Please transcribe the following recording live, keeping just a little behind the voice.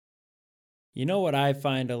You know what I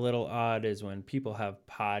find a little odd is when people have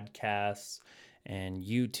podcasts and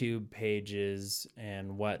YouTube pages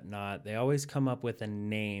and whatnot, they always come up with a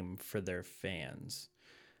name for their fans.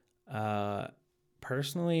 Uh,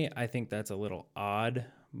 Personally, I think that's a little odd,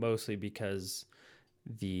 mostly because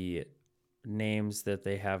the names that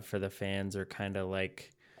they have for the fans are kind of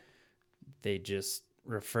like they just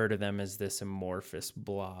refer to them as this amorphous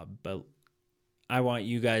blob. But I want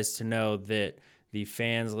you guys to know that the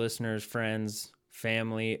fans, listeners, friends,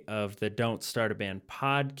 family of the Don't Start a Band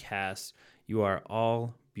podcast, you are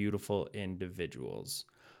all beautiful individuals.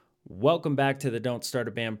 Welcome back to the Don't Start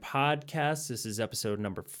a Band podcast. This is episode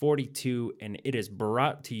number 42, and it is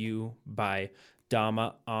brought to you by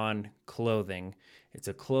Dama On Clothing. It's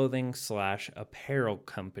a clothing / apparel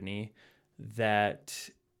company that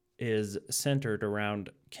is centered around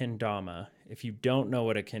kendama. If you don't know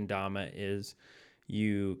what a kendama is,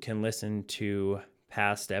 you can listen to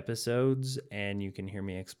past episodes and you can hear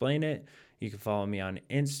me explain it. You can follow me on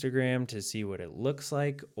Instagram to see what it looks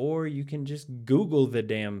like, or you can just Google the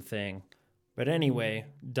damn thing. But anyway,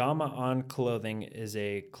 Dama On Clothing is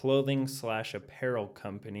a clothing / apparel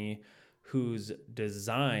company whose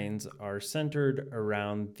designs are centered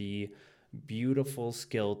around the beautiful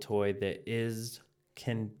skill toy that is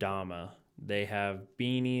kendama. They have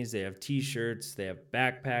beanies, they have t-shirts, they have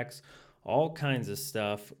backpacks, all kinds of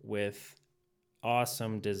stuff with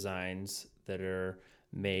awesome designs that are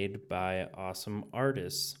made by awesome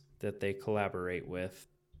artists that they collaborate with.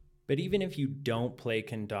 But even if you don't play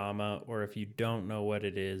kendama, or if you don't know what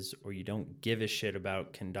it is, or you don't give a shit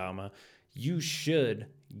about kendama, you should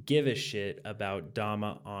give a shit about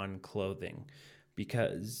Dama On Clothing,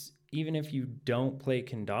 because even if you don't play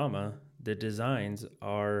kendama, the designs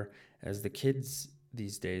are, as the kids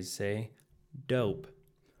these days say, dope.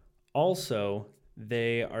 Also,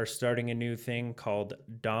 they are starting a new thing called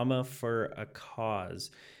Dama for a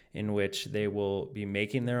Cause, in which they will be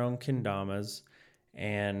making their own kendamas,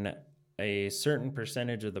 and a certain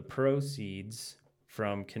percentage of the proceeds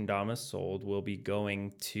from kendamas sold will be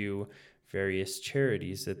going to various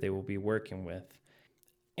charities that they will be working with.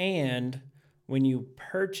 And when you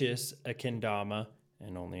purchase a kendama,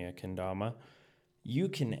 and only a kendama, you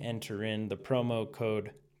can enter in the promo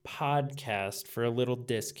code podcast for a little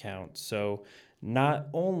discount. So not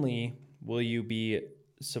only will you be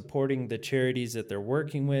supporting the charities that they're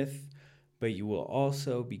working with, but you will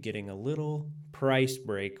also be getting a little price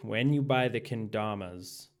break when you buy the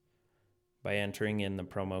kendamas by entering in the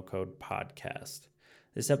promo code podcast.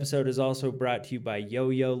 This episode is also brought to you by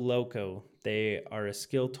Yo-Yo Loco. They are a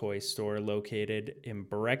skill toy store located in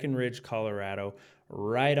Breckenridge, Colorado,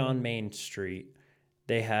 right on Main Street.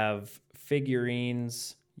 They have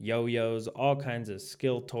figurines, yo-yos, all kinds of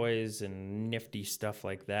skill toys and nifty stuff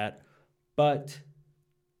like that. But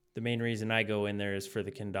the main reason I go in there is for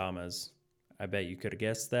the kendamas. I bet you could have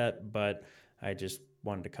guessed that, but I just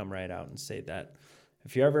wanted to come right out and say that.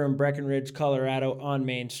 If you're ever in Breckenridge, Colorado on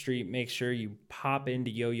Main Street, make sure you pop into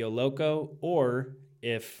Yo-Yo Loco, or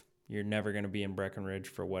if you're never going to be in Breckenridge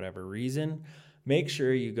for whatever reason, make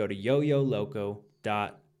sure you go to yoyoloco.com.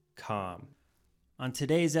 On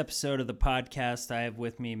today's episode of the podcast, I have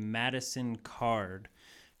with me Madison Card.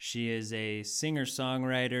 She is a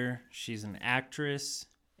singer-songwriter, she's an actress,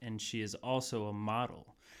 and she is also a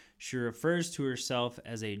model. She refers to herself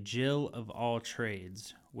as a Jill of all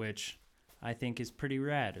trades, which I think is pretty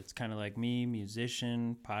rad. It's kind of like me,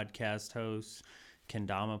 musician, podcast host,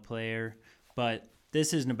 kendama player. But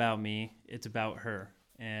this isn't about me, it's about her.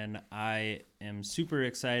 And I am super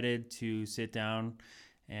excited to sit down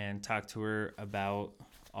and talk to her about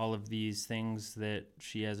all of these things that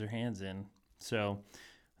she has her hands in. So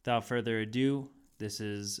without further ado, this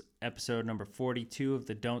is episode number 42 of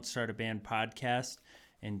the Don't Start a Band podcast.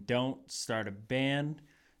 And don't start a band,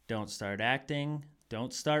 don't start acting,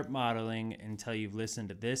 don't start modeling until you've listened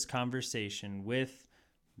to this conversation with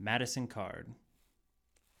Madison Card.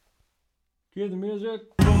 Cue the music.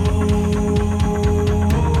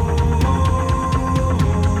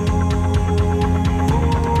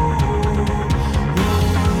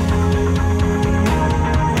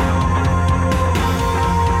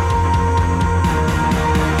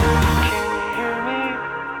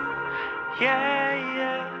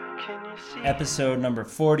 Episode number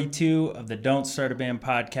 42 of the Don't Start a Band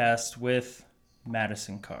podcast with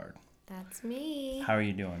Madison Card. That's me. How are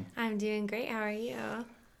you doing? I'm doing great. How are you?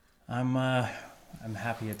 I'm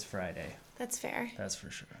happy it's Friday. That's fair. That's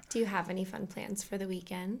for sure. Do you have any fun plans for the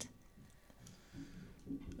weekend?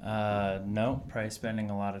 No, probably spending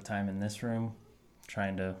a lot of time in this room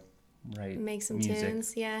trying to write Make some music.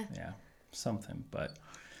 tunes, yeah. Yeah, something. But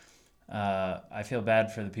I feel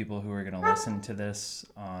bad for the people who are going to listen to this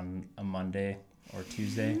on a Monday or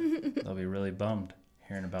Tuesday. They'll be really bummed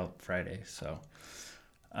hearing about Friday. So,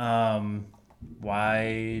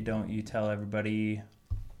 why don't you tell everybody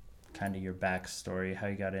kind of your backstory, how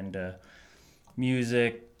you got into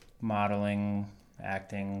music, modeling,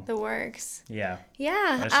 acting? The works. Yeah.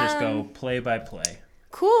 Yeah. Let's just go play by play.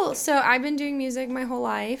 Cool. So I've been doing music my whole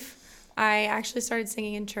life. I actually started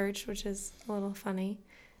singing in church, which is a little funny.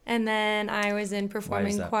 And then I was in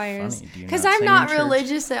performing choirs. Because I'm not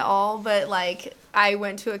religious at all, but like I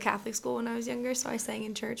went to a Catholic school when I was younger, so I sang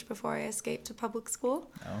in church before I escaped to public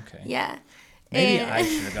school. Okay. Yeah. Maybe I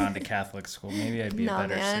should have gone to Catholic school. Maybe I'd be a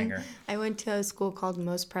better singer. I went to a school called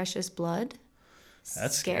Most Precious Blood.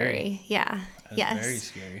 That's scary. Yeah. That's very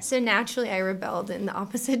scary. So naturally I rebelled in the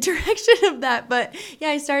opposite direction of that. But yeah,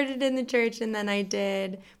 I started in the church and then I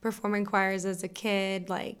did performing choirs as a kid,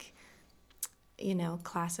 like, you know,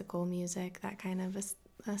 classical music, that kind of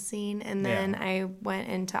a scene. And then I went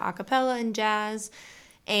into a cappella and jazz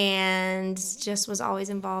and just was always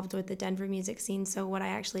involved with the Denver music scene. So what I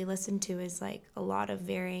actually listen to is like a lot of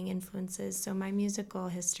varying influences. So my musical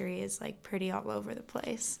history is like pretty all over the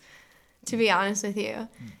place, to be honest with you.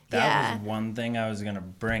 That was one thing I was going to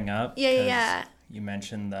bring up. Yeah. You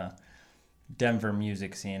mentioned the Denver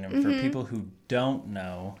music scene. And for people who don't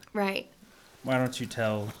know, right, why don't you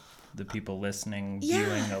tell the people listening,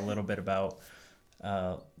 viewing a little bit about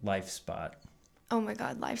Life Spot? Oh my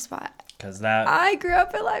God, Life Spot. Because I grew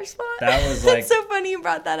up at Life Spot. That was like... It's so funny you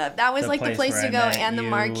brought that up. That was like the place to go and the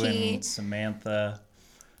marquee. And Samantha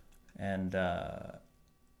and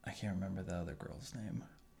I can't remember the other girl's name.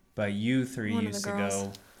 But you three used to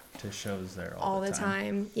go to shows there all the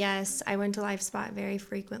time. Yes, I went to Life Spot very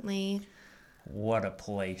frequently. What a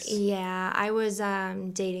place. Yeah, I was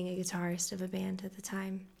dating a guitarist of a band at the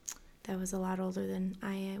time that was a lot older than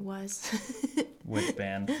I was. Which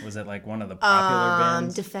band? Was it like one of the popular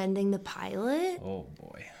bands? Defending the Pilot. Oh,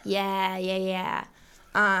 boy. Yeah.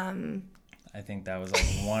 I think that was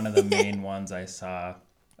like one of the main ones I saw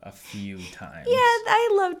a few times. Yeah, I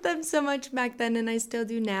loved them so much back then, and I still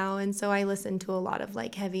do now. And so I listened to a lot of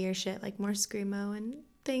like heavier shit, like more screamo and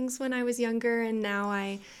things when I was younger, and now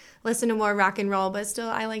I listen to more rock and roll, but still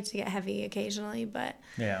I like to get heavy occasionally. But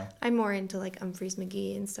yeah, I'm more into like Humphreys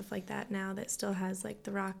McGee and stuff like that now, that still has like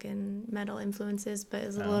the rock and metal influences, but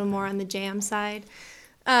is a little more on the jam side.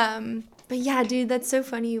 But yeah, dude, that's so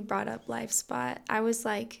funny you brought up Life Spot. I was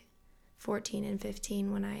like 14 and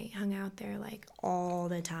 15 when I hung out there like all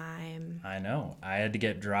the time. I know. I had to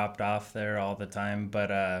get dropped off there all the time,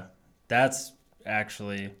 but that's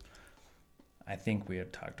actually, I think we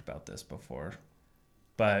had talked about this before.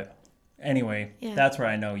 But anyway, that's where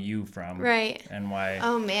I know you from. Right. And why.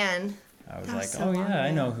 Oh, man. I was like, so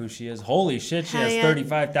I know who she is. Holy shit, she has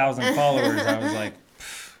 35,000 followers. I was like,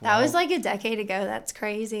 well, that was like a decade ago. That's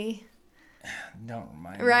crazy. Don't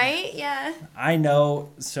remind me. Right? Yeah. I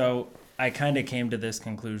know. So I kind of came to this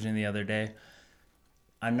conclusion the other day.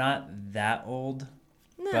 I'm not that old,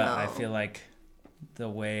 but I feel like the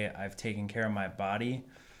way I've taken care of my body,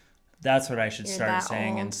 that's what I should start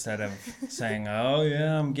saying instead of saying, oh,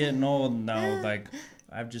 yeah, I'm getting old. No, like,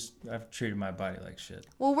 I've treated my body like shit.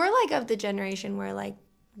 Well, we're like of the generation where, like,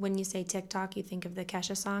 when you say TikTok, you think of the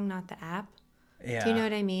Kesha song, not the app. Yeah. Do you know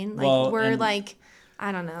what I mean? Like, we're like,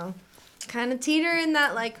 I don't know, kind of teeter in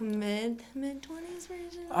that, like, mid-20s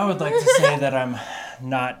version. I would like to say that I'm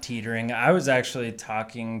not teetering. I was actually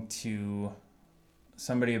talking to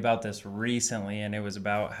somebody about this recently, and it was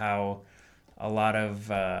about how a lot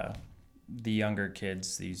of the younger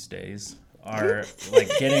kids these days are like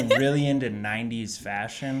getting really into 90s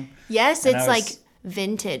fashion. Yes, it's like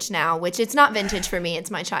vintage now, which it's not vintage for me. It's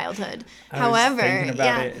my childhood. However, was thinking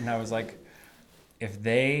about it, and I was like, if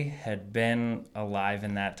they had been alive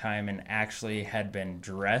in that time and actually had been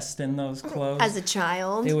dressed in those clothes as a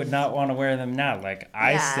child, they would not want to wear them now. Like,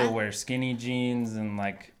 I still wear skinny jeans and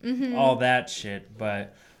like all that shit,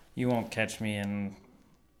 but you won't catch me in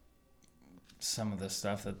some of the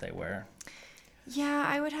stuff that they wear. Yeah,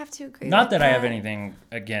 I would have to agree. Not that I have anything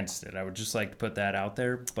against it. I would just like to put that out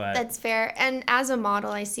there, but that's fair. And as a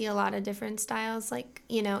model, I see a lot of different styles, like,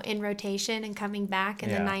 you know, in rotation and coming back,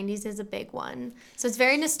 and the 90s is a big one. So it's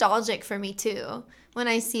very nostalgic for me too when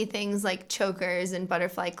I see things like chokers and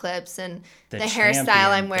butterfly clips and the hairstyle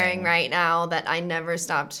I'm wearing right now that I never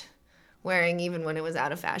stopped wearing even when it was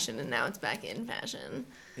out of fashion, and now it's back in fashion.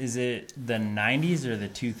 Is it the 90s or the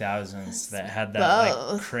 2000s that had that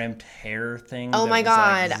like crimped hair thing? Oh my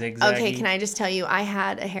God. Like, okay, can I just tell you, I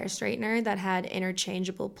had a hair straightener that had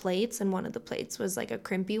interchangeable plates, and one of the plates was like a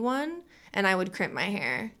crimpy one, and I would crimp my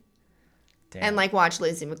hair. Damn. and like watch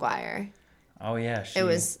Lizzie McGuire. Oh yeah, she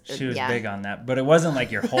was yeah. big on that, but it wasn't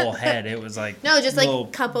like your whole head. It was like No, just like little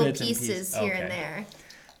a couple bits and pieces here and Okay. there.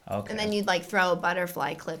 Okay. And then you'd like throw a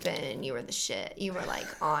butterfly clip in and you were the shit. You were like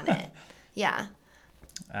on it. Yeah.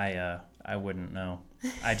 I wouldn't know.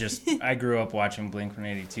 I grew up watching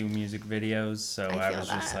Blink-182 music videos, so I feel was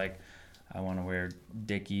just that. like, I want to wear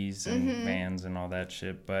Dickies and Vans and all that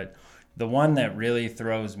shit. But the one that really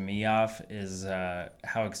throws me off is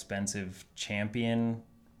how expensive Champion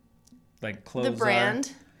like clothes The brand.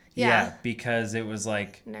 are. Yeah. Because it was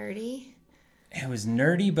like Nerdy. it was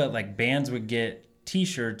nerdy, but like bands would get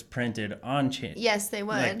T-shirts printed on Yes, they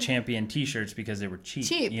would. like Champion T-shirts because they were cheap.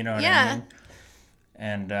 Cheap, You know what yeah. I mean?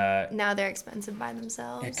 And Now they're expensive by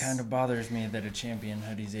themselves. it kind of bothers me that a Champion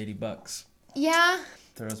hoodie's $80. Yeah,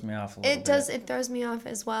 Throws me off a little it does. It throws me off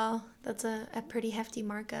as well. That's a pretty hefty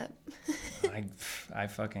markup. I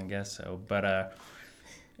fucking guess so. But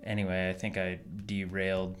anyway, I think I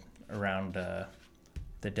derailed around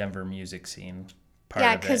the Denver music scene part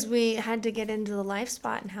Yeah, of it. because we had to get into the life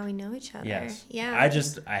spot and how we know each other. Yes. Yeah.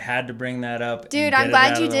 I had to bring that up. and Dude, get I'm it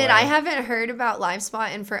glad out you of the did. way. I haven't heard about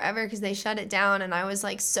LiveSpot in forever because they shut it down, and I was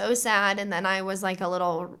like so sad. And then I was like a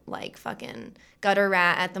little like fucking gutter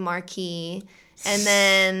rat at the marquee, and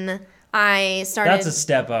then I started. That's a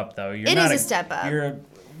step up, though. You're It not is a step up. You're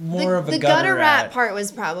more of a the gutter rat rat part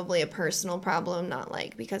was probably a personal problem, not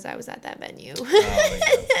like because I was at that venue. Oh,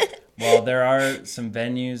 yeah. Well, there are some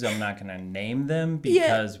venues. I'm not going to name them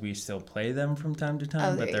because we still play them from time to time.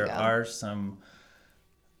 Oh, there but you there go. are some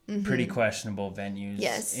pretty questionable venues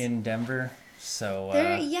Yes. in Denver. So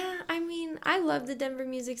Yeah, I mean, I love the Denver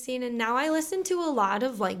music scene, and now I listen to a lot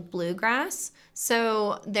of like bluegrass.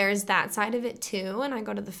 So there's that side of it too. And I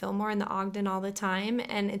go to the Fillmore and the Ogden all the time,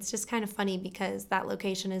 and it's just kind of funny because that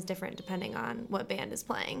location is different depending on what band is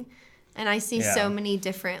playing. And I see Yeah. so many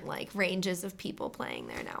different like ranges of people playing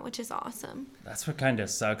there now, which is awesome. that's what kind of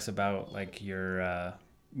sucks about like your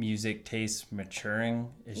music taste maturing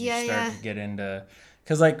is you Yeah, start yeah. to get into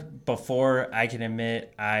because like before I can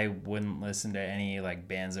admit I wouldn't listen to any like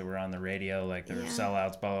bands that were on the radio like there were Yeah.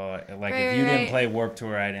 sellouts blah, blah, blah. Like Right, if you right, didn't right. play Warped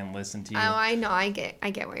Tour I didn't listen to you. Oh, I know. I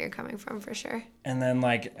get where you're coming from for sure. And then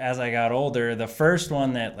like as I got older, the first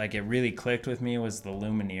one that like it really clicked with me was the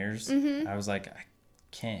Lumineers. I was like, I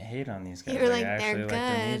can't hate on these guys. Mm-hmm. You're I like, actually they're like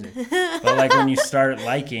their good. music. But like when you start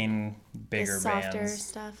liking The bigger softer bands,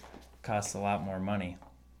 stuff. it costs a lot more money.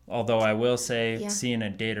 Although I will say, Yeah. seeing A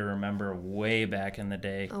Day to Remember way back in the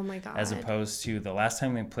day, Oh my god. as opposed to the last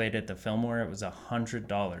time we played at the Fillmore, it was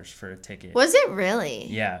 $100 for a ticket. Was it really?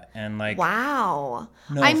 Yeah, and like Wow.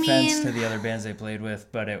 no I offense mean- to the other bands they played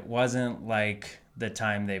with, but it wasn't like the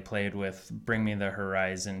time they played with Bring Me the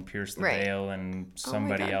Horizon, Pierce the Right. Veil, and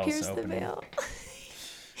somebody oh my God, else Pierce opening. the Veil.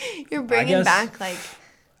 You're bringing guess- back like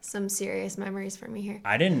some serious memories for me here.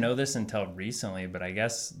 I didn't know this until recently, but I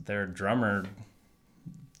guess their drummer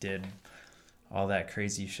did all that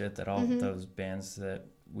crazy shit that all Mm-hmm. those bands that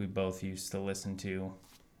we both used to listen to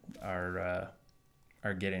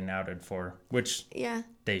are getting outed for, which Yeah.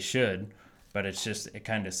 they should, but it's just it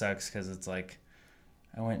kind of sucks because it's like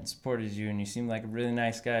I went and supported you and you seemed like a really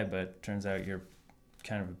nice guy, but turns out you're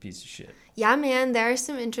kind of a piece of shit, Yeah, man, there are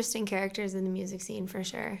some interesting characters in the music scene for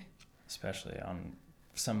sure. especially on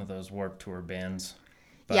some of those Warped Tour bands.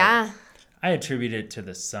 But Yeah. I attribute it to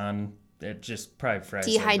the sun. It just probably fries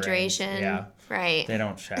their brains. Dehydration. Yeah, Right. they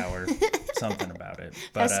don't shower. Something about it.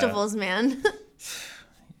 But Festivals, man.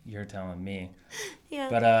 you're telling me. Yeah.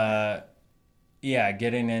 But yeah,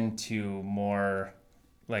 getting into more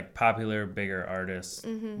like popular, bigger artists,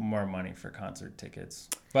 more money for concert tickets,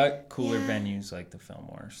 but cooler Mm-hmm. Yeah. venues like the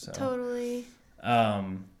Fillmore. So, Totally.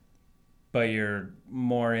 but you're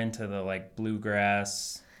more into the like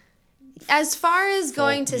bluegrass. As far as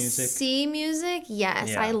going to music? see music, yes,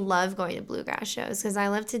 Yeah. I love going to bluegrass shows because I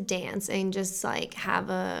love to dance and just like have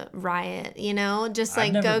a riot, you know, just like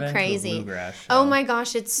I've never go been to a crazy. bluegrass show. Oh my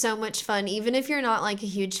gosh, it's so much fun. Even if you're not like a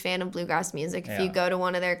huge fan of bluegrass music, if you Yeah. go to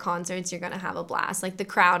one of their concerts, you're going to have a blast. Like the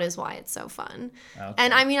crowd is why it's so fun. Okay.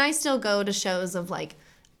 And I mean, I still go to shows of like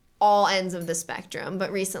all ends of the spectrum,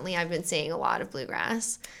 but recently I've been seeing a lot of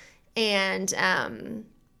bluegrass. And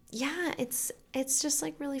yeah, it's just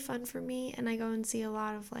like really fun for me, and I go and see a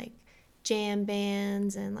lot of like jam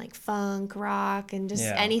bands and like funk, rock, and just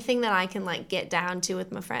Yeah. anything that I can like get down to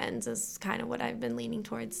with my friends is kind of what I've been leaning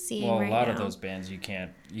towards seeing Well, right a lot now. of those bands you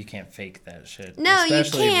can't fake that shit. No, you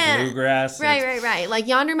Especially can't. bluegrass. Right, it's- right. Like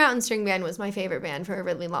Yonder Mountain String Band was my favorite band for a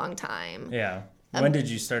really long time. Yeah. When did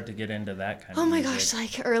you start to get into that kind Oh of my music? gosh,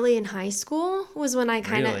 like early in high school was when I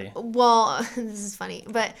kind of, Really? well, this is funny,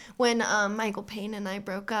 but when Michael Payne and I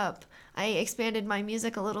broke up, I expanded my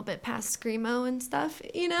music a little bit past screamo and stuff,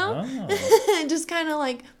 you know? Oh. Just kind of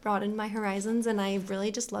like broadened my horizons, and I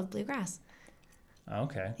really just love bluegrass.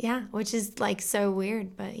 Okay. Yeah, which is like so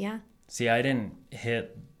weird, but yeah. See, I didn't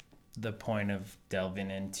hit the point of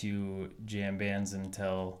delving into jam bands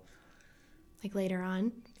until Like later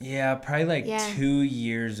on. yeah, probably like Yeah. 2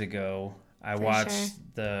 years ago. I For watched sure.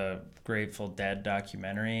 the Grateful Dead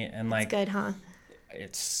documentary, and like Good, huh?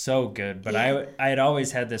 it's so good. But Yeah. I had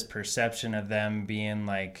always had this perception of them being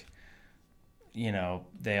like, you know,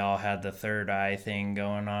 they all had the third eye thing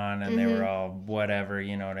going on, and they Mm-hmm. were all whatever,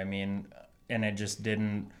 you know what I mean? And it just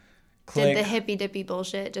didn't Did click. the hippy dippy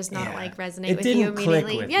bullshit just not Yeah. like resonate It with you didn't click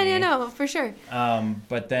immediately? with Yeah, me. no, for sure.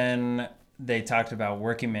 But then they talked about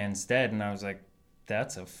Working Man's Dead, and I was like,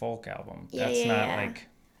 that's a folk album. Yeah, That's yeah, not yeah. like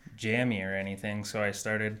jammy or anything. So I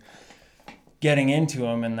started getting into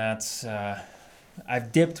them, and that's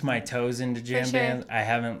I've dipped my toes into jam sure. bands. I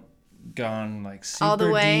haven't gone like super All the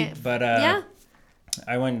way. deep, but Yeah,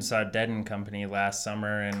 I went and saw Dead and Company last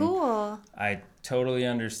summer, and cool. I totally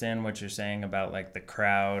understand what you're saying about like the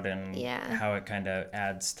crowd and Yeah. how it kind of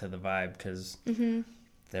adds to the vibe, because Mm-hmm.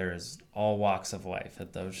 there's all walks of life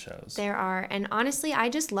at those shows. There are. And honestly, I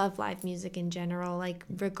just love live music in general, like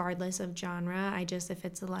regardless of genre. If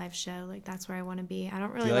it's a live show, like that's where I want to be. I don't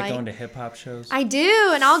Do really you like going to hip hop shows? I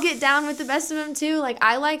do, and I'll get down with the best of them too. Like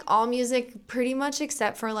I like all music pretty much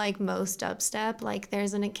except for like most dubstep. Like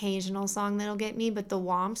there's an occasional song that'll get me, but the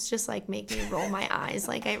womps just like make me roll my eyes.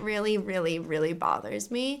 Like it really, really, really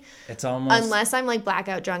bothers me. It's almost Unless I'm like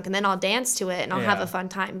blackout drunk, and then I'll dance to it and I'll have Yeah. a fun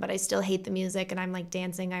time, but I still hate the music and I'm like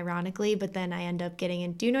dancing ironically, but then I end up getting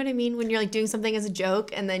in. Do you know what I mean? When you're like doing something as a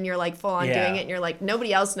joke and then you're like full on Yeah. doing it and you're like,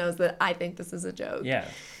 nobody else knows that I think this is a joke. yeah.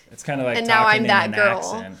 It's kind of like And now talking I'm in that an girl.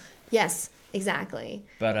 accent. Yes, exactly.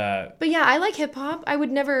 But But yeah, I like hip hop. I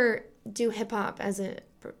would never do hip hop as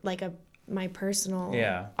my personal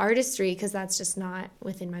Yeah. artistry because that's just not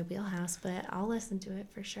within my wheelhouse, but I'll listen to it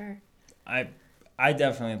for sure. I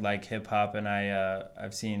definitely like hip hop, and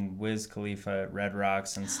I've seen Wiz Khalifa at Red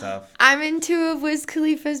Rocks and stuff. I'm in two of Wiz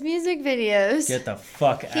Khalifa's music videos. Get the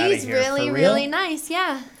fuck out of He's here! really, For real? really nice.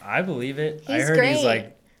 Yeah. I believe it. I He's heard he's great.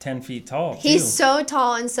 like 10 feet tall. He's too. so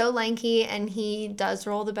tall and so lanky, and he does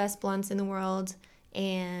roll the best blunts in the world.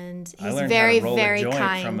 And I he's learned very, how to roll very a joint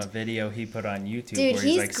kind. from a video he put on YouTube Dude, where he's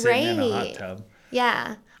he's like sitting in a hot great. tub.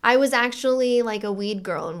 Yeah. I was actually like a weed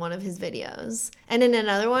girl in one of his videos. And in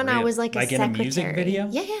another one, I Really? was like a Like in a secretary. music video?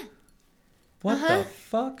 Yeah, yeah. What Uh-huh. the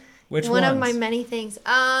fuck? Which One ones? of my many things.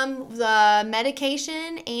 The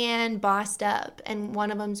Medication and Bossed Up. And one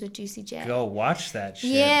of them's with Juicy J. Go watch that shit.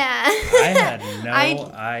 Yeah. I had no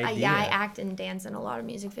idea. Yeah, I act and dance in a lot of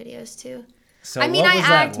music videos too. So I mean, what I was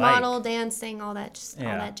that act, like? model, dancing, all that, all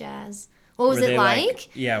Yeah. that jazz. What was Were it they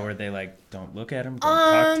like? Yeah, were they like, don't look at him, don't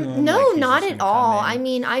talk to him? No, like, he's not just at gonna come all. in? I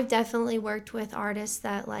mean, I've definitely worked with artists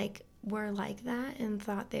that like were like that and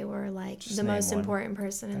thought they were like Just the name most one. important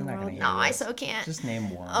person in I'm the not world. gonna No, hear I this. so can't. Just name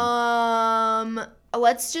one.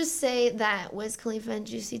 Let's just say that Wiz Khalifa and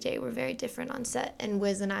Juicy J were very different on set, and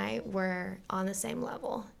Wiz and I were on the same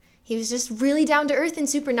level. He was just really down to earth and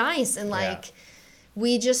super nice, and like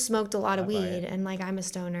we just smoked a lot of I buy weed, it. and like I'm a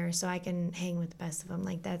stoner, so I can hang with the best of them.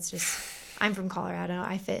 Like that's just, I'm from Colorado.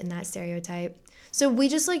 I fit in that stereotype. So we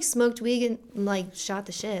just like smoked weed and like shot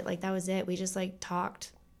the shit. Like that was it. We just like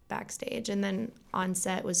talked backstage, and then on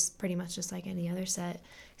set was pretty much just like any other set,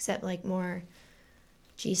 except like more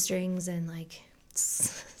G-strings and like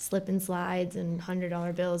slip and slides and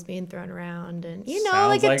 $100 bills being thrown around, and you know, Sounds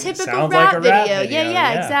like a like- typical sounds rap, like a rap video. video, Yeah,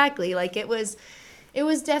 yeah. exactly. Like it was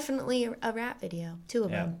definitely a rap video. Two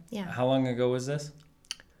of Yeah. them. Yeah. How long ago was this?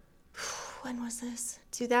 When was this?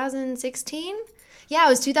 2016? Yeah, it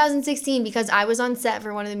was 2016 because I was on set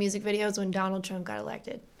for one of the music videos when Donald Trump got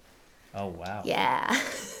elected. Oh, wow. Yeah.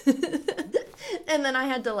 And then I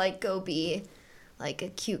had to like go be like a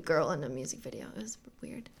cute girl in a music video. It was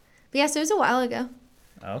weird. But yeah, so it was a while ago.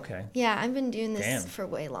 Okay. Yeah, I've been doing this Damn. for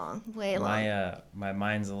way long. Way long. My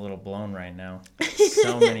mind's a little blown right now.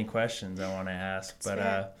 So many questions I want to ask, but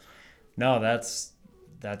fair. no, that's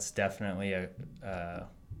definitely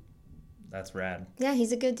that's rad. Yeah,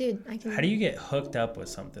 he's a good dude. How do you get hooked up with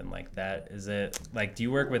something like that? Is it like, do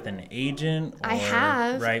you work with an agent, or I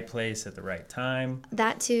have. right place at the right time?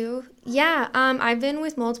 That too. Yeah, I've been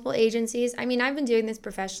with multiple agencies. I mean, I've been doing this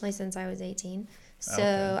professionally since I was 18. So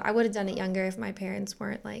Okay. I would have done it younger if my parents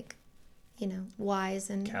weren't like, you know,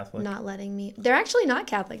 wise and Catholic? not letting me. They're actually not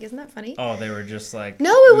Catholic. Isn't that funny? Oh, they were just like,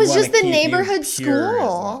 No, it "We was wanna just the keep you neighborhood pure as school.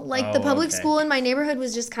 long-" Like the Oh, public okay. school in my neighborhood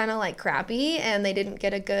was just kind of like crappy, and they didn't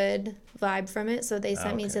get a good vibe from it. So they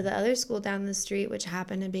sent me to Okay. the other school down the street, which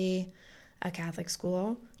happened to be a Catholic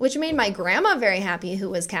school, which made my grandma very happy, who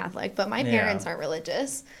was Catholic, but my parents aren't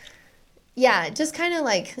religious. Yeah, just kind of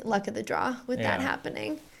like luck of the draw with that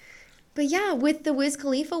happening. But yeah, with the Wiz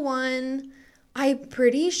Khalifa one, I'm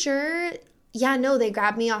pretty sure, they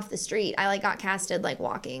grabbed me off the street. I like got casted like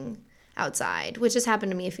walking outside, which has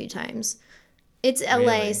happened to me a few times. It's LA,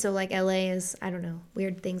 really? So like LA is, I don't know,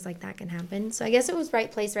 weird things like that can happen. So I guess it was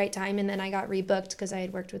right place, right time, and then I got rebooked because I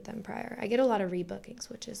had worked with them prior. I get a lot of rebookings,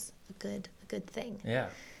 which is a good thing. Yeah.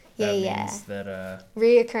 That means that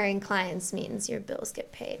reoccurring clients means your bills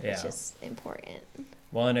get paid, which is important.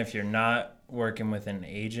 Well, and if you're not working with an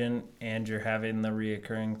agent and you're having the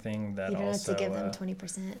reoccurring thing, that you don't also have to give them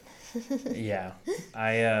 20%. Yeah,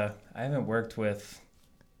 I haven't worked with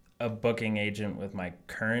a booking agent with my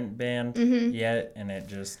current band yet, and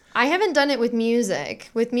I haven't done it with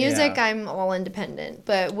music. With music, I'm all independent,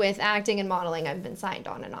 but with acting and modeling, I've been signed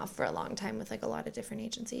on and off for a long time with like a lot of different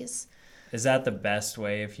agencies. Is that the best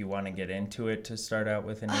way if you want to get into it, to start out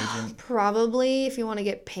with an agent? Probably, if you want to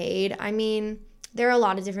get paid. I mean, there are a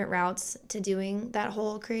lot of different routes to doing that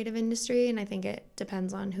whole creative industry, and I think it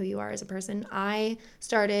depends on who you are as a person. I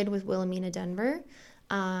started with Wilhelmina Denver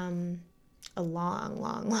a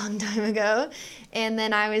long time ago, and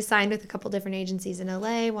then I was signed with a couple different agencies in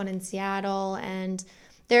LA, one in Seattle, and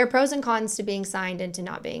there are pros and cons to being signed and to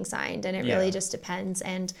not being signed, and it really just depends.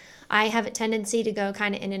 And I have a tendency to go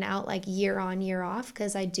kind of in and out like year on, year off,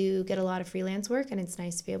 because I do get a lot of freelance work, and it's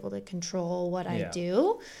nice to be able to control what I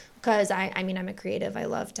do. Because I mean, I'm a creative. I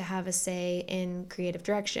love to have a say in creative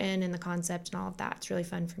direction and the concept and all of that. It's really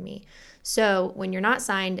fun for me. So when you're not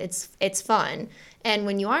signed, it's fun. And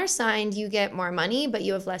when you are signed, you get more money, but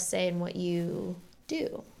you have less say in what you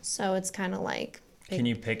do. So it's kind of like, can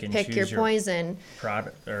you pick choose your poison?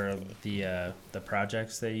 Product or the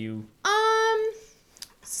projects that you?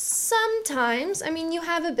 Sometimes. I mean, you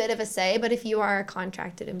have a bit of a say, but if you are a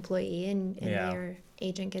contracted employee and your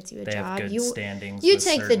agent gets you a job, you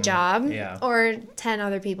take the job, or 10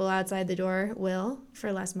 other people outside the door will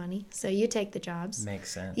for less money. So you take the jobs.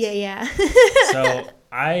 Makes sense. Yeah. So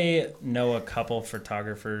I know a couple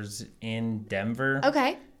photographers in Denver.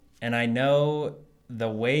 Okay. And I know the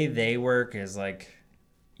way they work is like,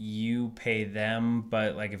 you pay them,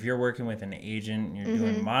 but like if you're working with an agent and you're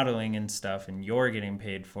doing modeling and stuff and you're getting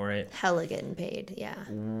paid for it, hella getting paid,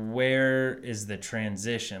 where is the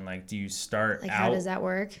transition? Like, do you start like out, how does that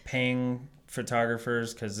work, paying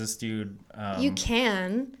photographers? Because this dude, you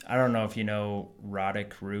can, I don't know if you know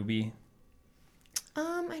Roddick Ruby.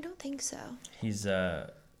 I don't think so. He's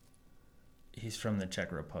from the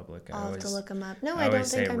Czech Republic. I'll have to look him up. No, I don't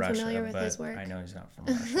think I'm Russia, familiar with his work. I know he's not from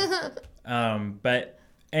Russia. But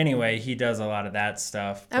anyway, he does a lot of that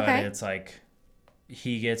stuff, but it's like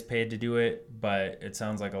he gets paid to do it, but it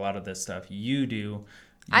sounds like a lot of the stuff you do.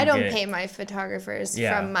 I don't pay my photographers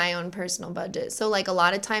from my own personal budget. So like a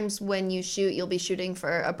lot of times when you shoot, you'll be shooting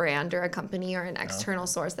for a brand or a company or an external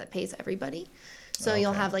source that pays everybody. So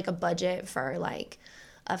you'll have like a budget for like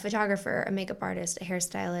a photographer, a makeup artist, a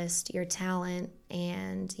hairstylist, your talent,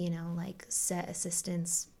 and, like set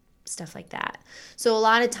assistants, stuff like that. So a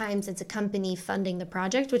lot of times it's a company funding the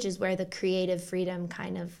project, which is where the creative freedom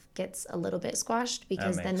kind of gets a little bit squashed,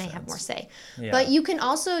 because then they have more say. But you can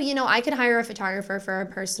also, I could hire a photographer for a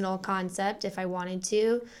personal concept if I wanted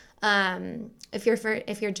to.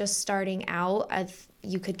 If you're just starting out,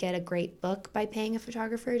 you could get a great book by paying a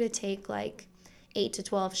photographer to take like 8 to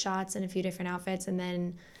 12 shots in a few different outfits, and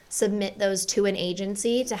then submit those to an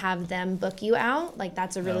agency to have them book you out. Like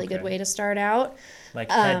that's a really good way to start out. Like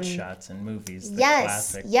headshots in movies.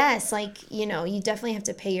 Classic. Yes. Like, you definitely have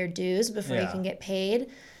to pay your dues before you can get paid.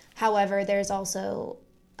 However, there's also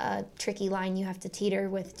a tricky line you have to teeter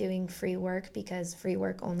with doing free work, because free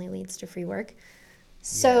work only leads to free work.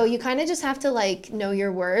 So you kind of just have to like know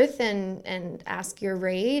your worth and ask your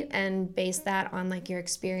rate and base that on like your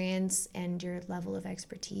experience and your level of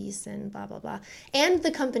expertise and blah, blah, blah. And the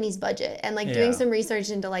company's budget, and like doing some research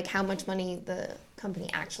into like how much money the company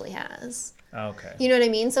actually has. Okay. You know what I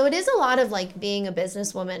mean? So it is a lot of like being a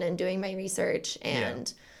businesswoman and doing my research.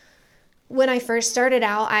 And when I first started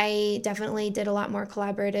out, I definitely did a lot more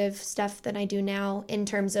collaborative stuff than I do now, in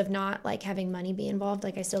terms of not like having money be involved.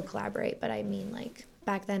 Like I still collaborate, but I mean like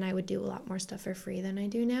back then I would do a lot more stuff for free than I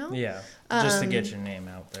do now. Yeah, just to get your name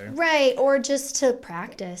out there. Right, or just to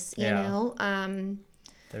practice, you know.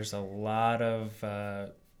 There's a lot of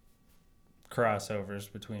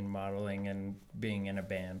crossovers between modeling and being in a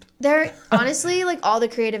band. They're honestly like all the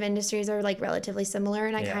creative industries are like relatively similar,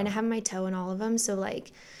 and I kind of have my toe in all of them. So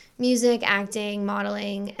like music, acting,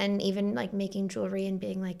 modeling, and even like making jewelry and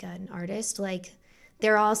being like an artist, like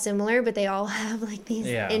they're all similar, but they all have like these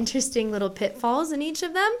interesting little pitfalls in each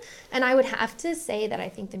of them. And I would have to say that I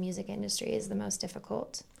think the music industry is the most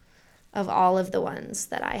difficult of all of the ones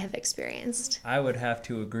that I have experienced. I would have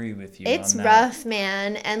to agree with you. It's rough,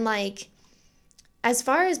 man. And like, as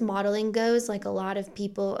far as modeling goes, like a lot of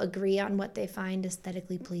people agree on what they find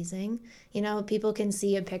aesthetically pleasing. You know, people can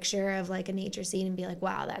see a picture of like a nature scene and be like,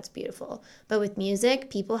 wow, that's beautiful. But with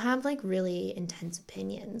music, people have like really intense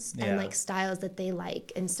opinions and like styles that they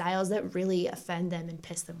like and styles that really offend them and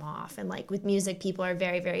piss them off. And like with music, people are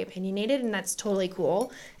very, very opinionated, and that's totally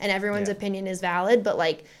cool. And everyone's opinion is valid. But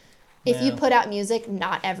like, if you put out music,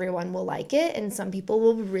 not everyone will like it, and some people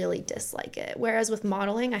will really dislike it. Whereas with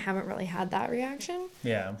modeling, I haven't really had that reaction.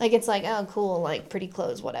 Yeah. Like, it's like, oh, cool, like, pretty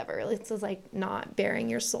clothes, whatever. It's just, like, not bearing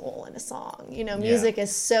your soul in a song. You know, music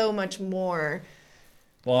is so much more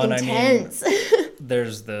intense. And I mean,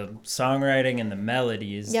 there's the songwriting and the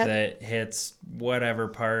melodies that hits whatever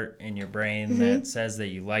part in your brain that says that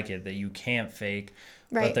you like it, that you can't fake.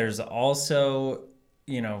 Right. But there's also,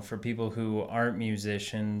 you know, for people who aren't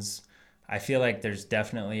musicians, I feel like there's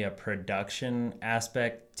definitely a production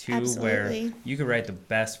aspect too, where you could write the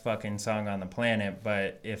best fucking song on the planet,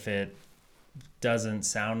 but if it doesn't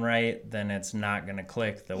sound right, then it's not going to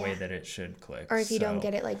click the way that it should click. Or if you don't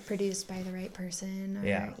get it like produced by the right person.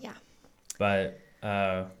 Or, But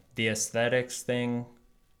the aesthetics thing,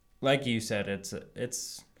 like you said,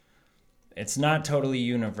 it's not totally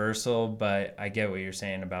universal, but I get what you're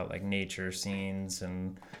saying about like nature scenes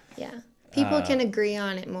and people can agree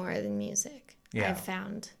on it more than music. I've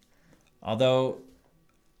found. Although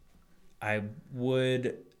I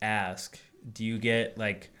would ask, do you get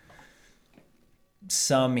like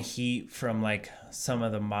some heat from like some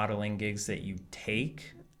of the modeling gigs that you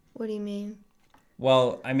take? What do you mean?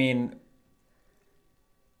 Well, I mean,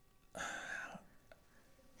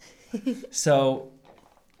 so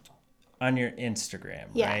on your Instagram,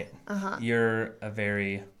 right? You're a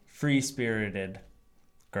very free-spirited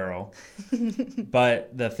girl.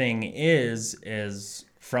 But the thing is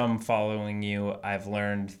from following you, I've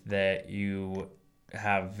learned that you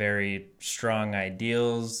have very strong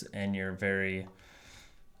ideals and you're very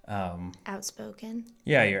outspoken.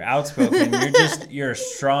 Yeah, you're outspoken. You're a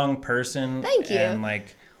strong person. Thank you. And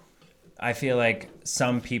like, I feel like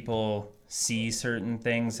some people see certain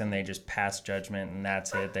things and they just pass judgment and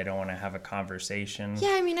that's it. They don't want to have a conversation.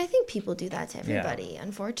 Yeah, I mean, I think people do that to everybody,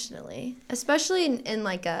 unfortunately. Especially in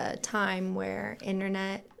like a time where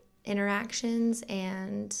internet interactions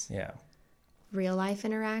and real life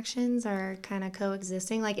interactions are kind of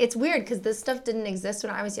coexisting. Like, it's weird because this stuff didn't exist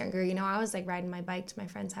when I was younger. You know, I was like riding my bike to my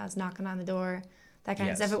friend's house, knocking on the door, that kind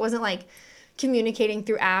of stuff. It wasn't like communicating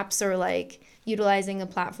through apps or like utilizing a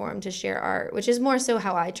platform to share art, which is more so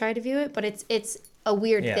how I try to view it. But it's a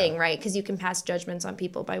weird thing, right? Because you can pass judgments on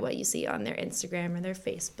people by what you see on their Instagram or their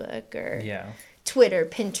Facebook or Twitter,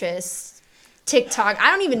 Pinterest, TikTok.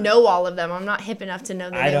 I don't even know all of them. I'm not hip enough to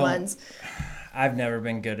know the new ones. I've never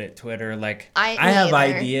been good at Twitter. Like, I have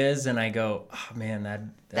ideas and I go, oh man,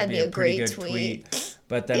 that'd be a pretty good tweet.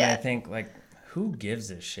 But then I think, like, who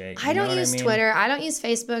gives a shit? I don't use Twitter. I don't use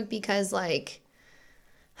Facebook because, like,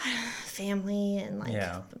 family and like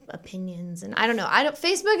opinions, and I don't know.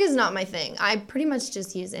 Facebook is not my thing. I pretty much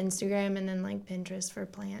just use Instagram and then like Pinterest for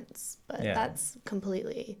plants, but that's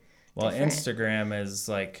completely different. Instagram is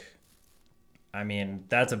like, I mean,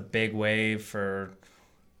 that's a big way for,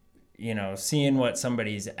 you know, seeing what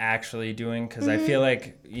somebody's actually doing, because I feel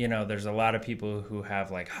like, you know, there's a lot of people who have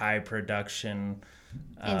like high production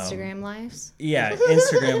Instagram lives. Yeah,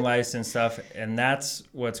 Instagram lives and stuff. And that's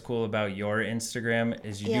what's cool about your Instagram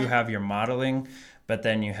is you do have your modeling, but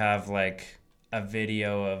then you have like a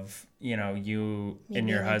video of, you know, you and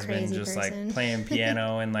your husband just like playing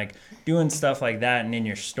piano and like doing stuff like that. And in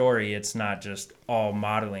your story, it's not just all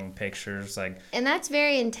modeling pictures. Like, and that's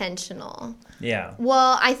very intentional. Yeah.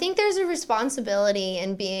 Well, I think there's a responsibility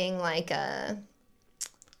in being like a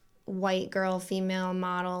white girl, female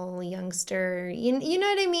model, youngster, you know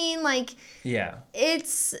what I mean? Like,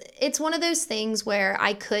 it's one of those things where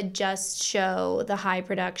I could just show the high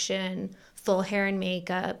production, full hair and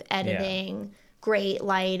makeup, editing, great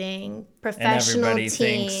lighting, professional and everybody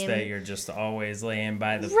team. Thinks that you're just always laying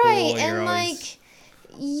by the right, pool. and like,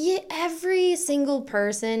 every single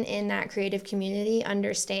person in that creative community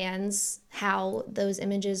understands how those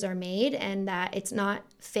images are made and that it's not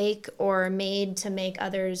fake or made to make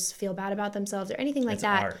others feel bad about themselves or anything like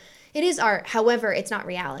that. Art. It is art. However, it's not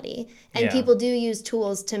reality. And people do use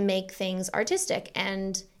tools to make things artistic,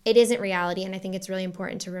 and it isn't reality. And I think it's really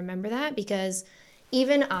important to remember that, because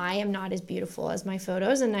even I am not as beautiful as my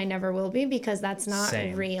photos, and I never will be, because that's not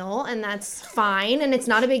Same. real, and that's fine, and it's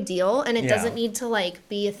not a big deal, and it doesn't need to like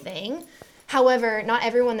be a thing. However, not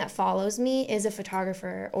everyone that follows me is a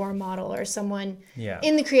photographer or a model or someone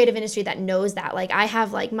in the creative industry that knows that. Like, I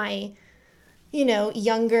have like my, you know,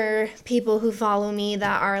 younger people who follow me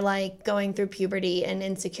that are like going through puberty and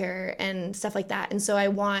insecure and stuff like that. And so I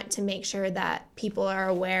want to make sure that people are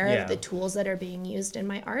aware of the tools that are being used in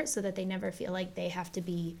my art, so that they never feel like they have to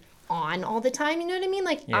be on all the time. You know what I mean?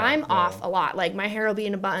 Like, I'm off a lot. Like, my hair will be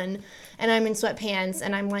in a bun and I'm in sweatpants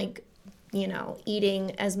and I'm like, you know,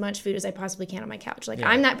 eating as much food as I possibly can on my couch. Like,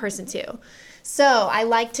 I'm that person too. So I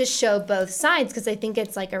like to show both sides, because I think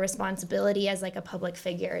it's like a responsibility as like a public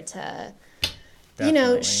figure to, you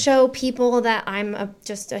know, show people that I'm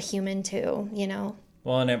just a human too, you know?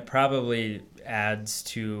 Well, and it probably adds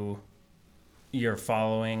to your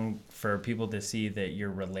following for people to see that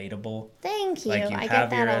you're relatable. Thank you. Like, you I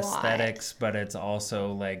have get your that aesthetics, but it's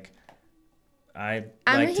also like, I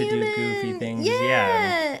I'm like to do goofy things.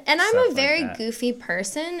 Yeah. And I'm a very like goofy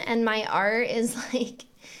person, and my art is like,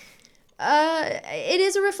 it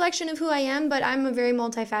is a reflection of who I am, but I'm a very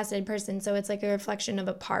multifaceted person. So it's like a reflection of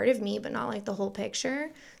a part of me, but not like the whole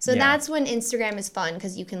picture. So that's when Instagram is fun,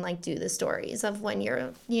 because you can like do the stories of when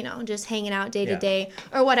you're, you know, just hanging out day to day,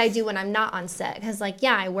 or what I do when I'm not on set. Because like,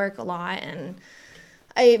 I work a lot, and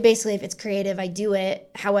I basically, if it's creative, I do it.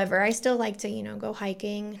 However, I still like to, you know, go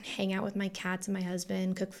hiking, hang out with my cats and my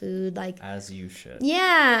husband, cook food, like, as you should.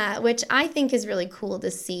 Yeah, which I think is really cool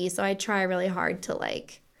to see. So I try really hard to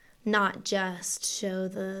like not just show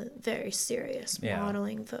the very serious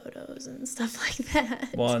modeling photos and stuff like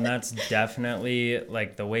that. Well, and that's definitely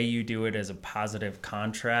like the way you do it is a positive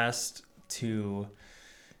contrast to,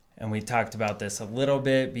 and we talked about this a little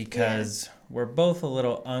bit, because we're both a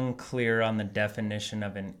little unclear on the definition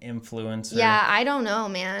of an influencer. Yeah, I don't know,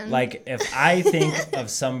 man. Like, if I think of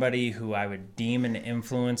somebody who I would deem an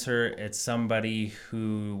influencer, it's somebody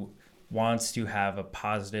who wants to have a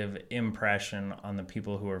positive impression on the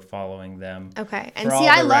people who are following them. Okay. And see,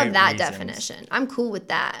 I love that definition. I'm cool with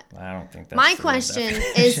that. I don't think that's my question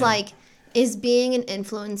is like, is being an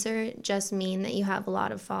influencer just mean that you have a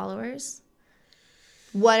lot of followers?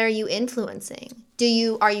 What are you influencing?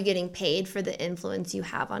 Are you getting paid for the influence you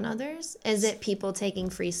have on others? Is it people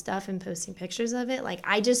taking free stuff and posting pictures of it? Like,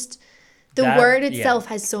 the word itself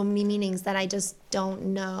has so many meanings that I just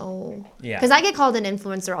don't know. Yeah. Because I get called an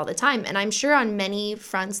influencer all the time, and I'm sure on many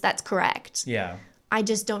fronts that's correct. Yeah. I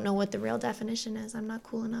just don't know what the real definition is. I'm not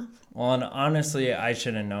cool enough. Well, and honestly, I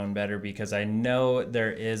should have known better, because I know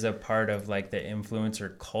there is a part of like the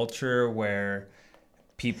influencer culture where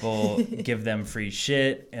people give them free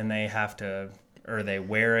shit and they have to, or they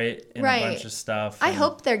wear it in a bunch of stuff. I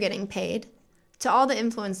hope they're getting paid. To all the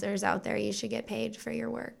influencers out there, you should get paid for your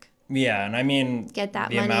work. Yeah, and I mean, get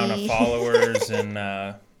that the money. amount of followers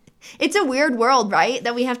and it's a weird world, right?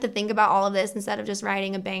 That we have to think about all of this instead of just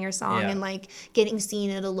writing a banger song and like getting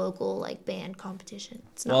seen at a local like band competition.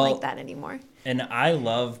 It's not like that anymore. And I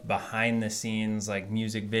love behind the scenes like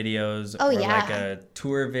music videos or like a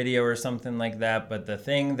tour video or something like that. But the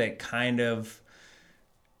thing that kind of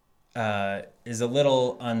is a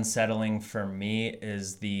little unsettling for me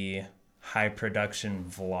is the high production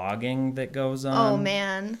vlogging that goes on. Oh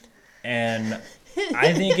man. And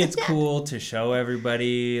I think it's cool to show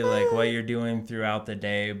everybody like what you're doing throughout the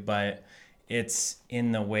day, but it's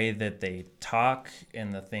in the way that they talk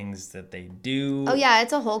and the things that they do. Oh yeah,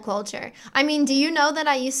 it's a whole culture. I mean, do you know that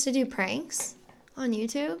I used to do pranks on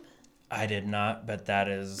YouTube? I did not, but that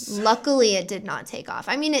is... Luckily, it did not take off.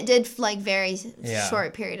 I mean, it did like very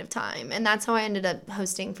short period of time, and that's how I ended up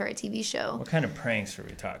hosting for a TV show. What kind of pranks are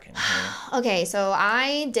we talking here? Okay, so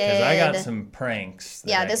I did... Because I got some pranks.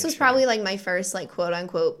 Yeah, this was probably like my first like quote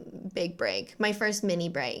unquote big break. My first mini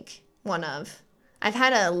break, one of. I've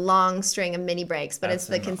had a long string of mini breaks, but it's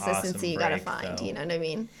the consistency you gotta find, you know what I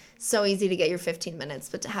mean? So easy to get your 15 minutes,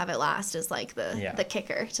 but to have it last is like the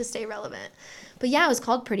kicker to stay relevant. But yeah, it was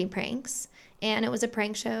called Pretty Pranks, and it was a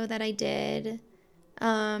prank show that I did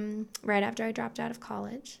right after I dropped out of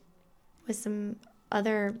college with some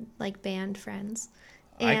other like band friends.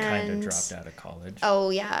 I kind of dropped out of college.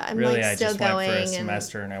 Oh yeah, I'm really, like still I just going. went for a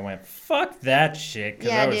semester and I went, fuck that shit,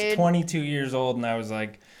 because I was 22 years old and I was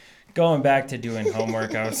like, going back to doing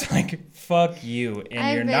homework, I was like, fuck you,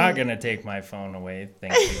 and you're not going to take my phone away.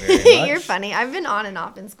 Thank you very much. You're funny. I've been on and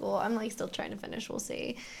off in school. I'm like still trying to finish. We'll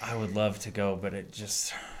see. I would love to go, but it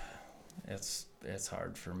just, it's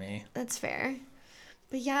hard for me. That's fair.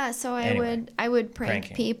 But yeah, so I would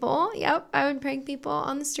prank people. Yep, I would prank people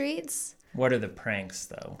on the streets. What are the pranks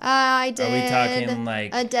though? I did Are we talking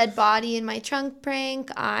like a dead body in my trunk prank.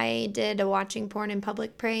 I did a watching porn in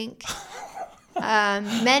public prank.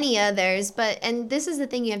 Many others, and this is the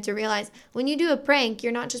thing you have to realize: when you do a prank,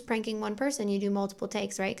 you're not just pranking one person, you do multiple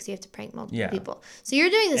takes, right? Because you have to prank multiple people, so you're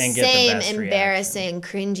doing the same embarrassing,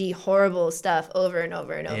 cringy, horrible stuff over and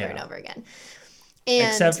over and over and over again. And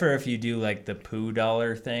except for if you do like the poo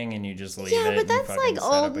dollar thing and you just leave it. Yeah, but that's like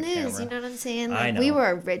old news, you know what I'm saying? Like, I know. We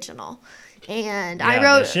were original. And I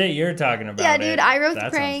wrote the shit you're talking about. Yeah, dude, I wrote the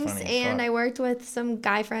pranks, and I worked with some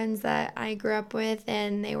guy friends that I grew up with,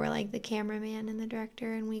 and they were like the cameraman and the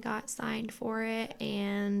director, and we got signed for it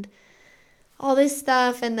and all this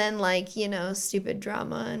stuff, and then like, you know, stupid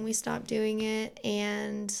drama, and we stopped doing it,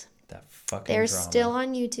 and that fucking they're drama. Still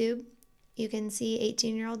on YouTube. You can see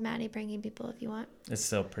 18-year-old Maddie pranking people if you want. It's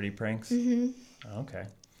still Pretty Pranks? Mm-hmm. Okay.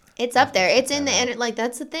 It's up there. It's in the internet. Like,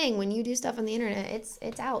 that's the thing. When you do stuff on the internet,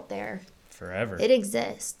 it's out there. Forever. It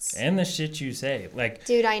exists. And the shit you say. Like,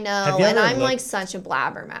 dude, I know. And I'm like such a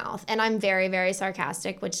blabbermouth. And I'm very, very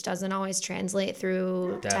sarcastic, which doesn't always translate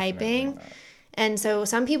through typing. Not. And so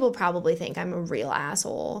some people probably think I'm a real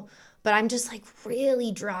asshole. But I'm just like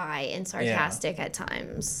really dry and sarcastic at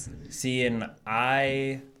times. See, and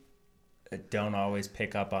I don't always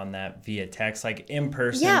pick up on that via text. Like in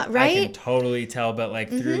person, I can totally tell, but like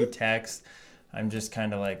through text, I'm just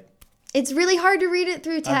kind of like, it's really hard to read it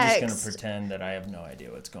through text. I'm just going to pretend that I have no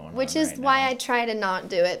idea what's going on. Which is why I try to not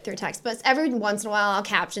do it through text. But every once in a while I'll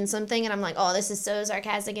caption something and I'm like, oh, this is so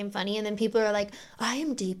sarcastic and funny. And then people are like, I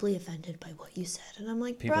am deeply offended by what you said. And I'm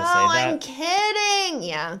like, bro, I'm kidding.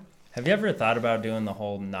 Yeah. Have you ever thought about doing the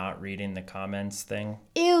whole not reading the comments thing?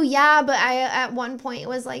 Ew, yeah, but I at one point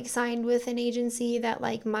was like signed with an agency that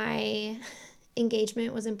like my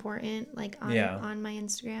engagement was important, like on my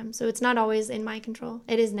Instagram. So it's not always in my control.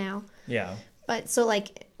 It is now. Yeah. But so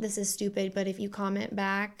like, this is stupid, but if you comment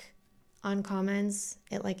back on comments,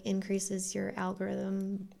 it like increases your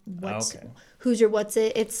algorithm.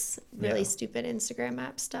 It's really stupid Instagram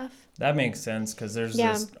app stuff. That makes sense, because there's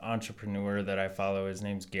this entrepreneur that I follow. His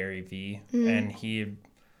name's Gary Vee, and he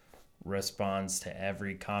responds to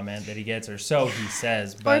every comment that he gets, or so he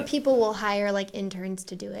says. But, or people will hire like interns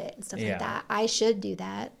to do it and stuff like that. I should do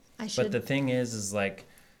that. But the thing is like,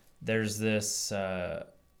 there's this,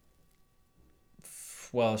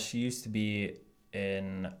 she used to be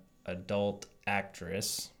an adult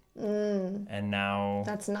actress. And now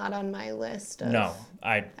that's not on my list of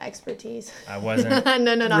expertise. I wasn't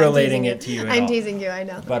no, relating it to you at all. I'm teasing you, I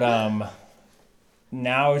know. But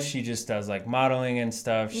now she just does like modeling and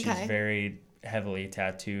stuff. She's very heavily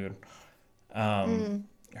tattooed. Her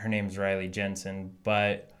name's Riley Jensen,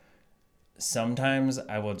 but sometimes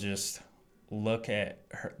I will just look at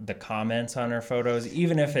the comments on her photos,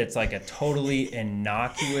 even if it's like a totally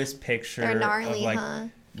innocuous picture of like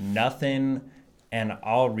nothing, and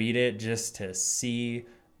I'll read it just to see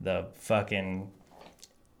the fucking,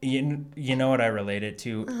 you know what I relate it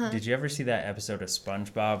to? Did you ever see that episode of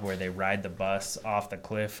SpongeBob where they ride the bus off the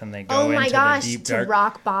cliff and they go into the deep dark? To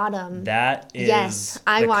rock bottom. That is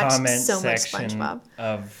I the watched comment so much section SpongeBob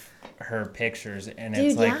of her pictures, and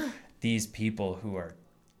it's like these people who are,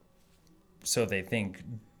 so they think,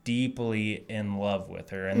 deeply in love with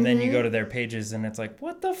her, and then you go to their pages and it's like,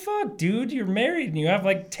 what the fuck, dude, you're married and you have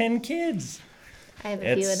like 10 kids. I have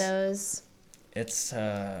a few of those. It's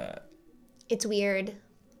weird.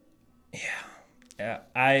 Yeah.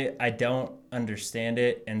 I don't understand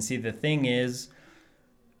it. And see, the thing is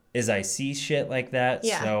I see shit like that,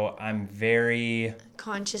 so I'm very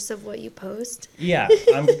conscious of what you post. Yeah,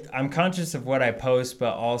 I'm conscious of what I post,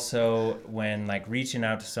 but also when like reaching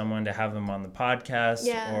out to someone to have them on the podcast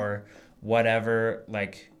or whatever,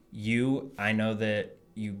 like I know that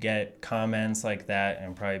you get comments like that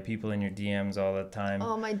and probably people in your DMs all the time.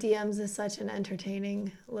 Oh, my DMs is such an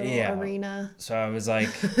entertaining little arena. So I was like,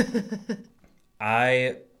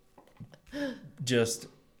 I just,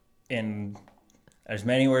 in as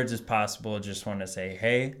many words as possible, just want to say,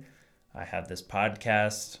 hey, I have this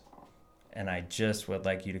podcast and I just would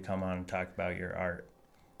like you to come on and talk about your art.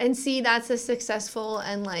 And see, that's a successful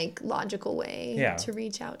and like logical way to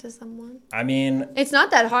reach out to someone. I mean, it's not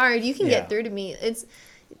that hard. You can get through to me.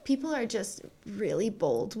 People are just really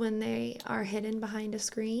bold when they are hidden behind a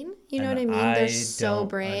screen. You know what I mean? They're so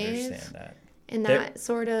brave. Understand that. In that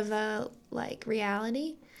sort of like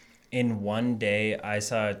reality. In one day, I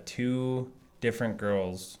saw 2 different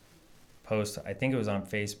girls post, I think it was on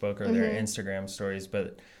Facebook or their Instagram stories,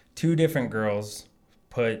 but 2 different girls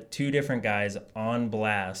put 2 different guys on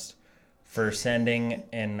blast for sending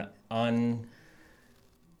an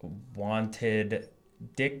unwanted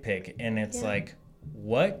dick pic. And it's like,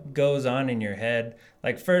 what goes on in your head?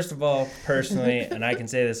 Like, first of all, personally, and I can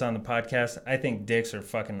say this on the podcast, I think dicks are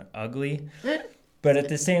fucking ugly. But at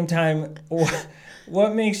the same time,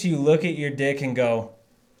 what makes you look at your dick and go,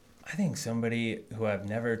 I think somebody who I've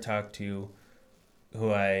never talked to,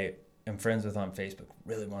 who I am friends with on Facebook,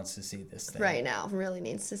 really wants to see this thing. Right now, really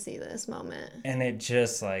needs to see this moment. And it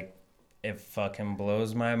just, like, it fucking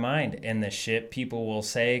blows my mind. And the shit people will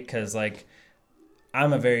say, because, like,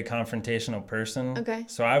 I'm a very confrontational person. Okay.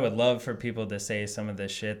 So I would love for people to say some of the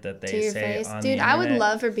shit that they say face. on Dude, the internet. I would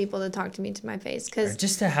love for people to talk to me to my face. Or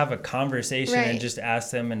just to have a conversation Right. and just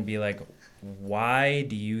ask them and be like, why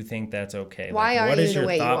do you think that's okay? Why like, are what you is the your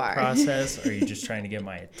way you thought are? process? Are you just trying to get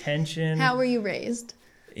my attention? How were you raised?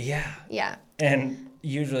 Yeah. Yeah. And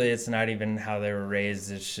usually it's not even how they were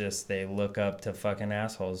raised. It's just they look up to fucking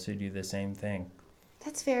assholes who do the same thing.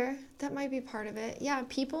 That's fair. That might be part of it. Yeah,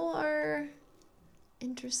 people are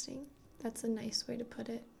interesting. That's a nice way to put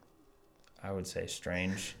it. I would say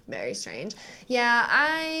strange. Very strange. Yeah,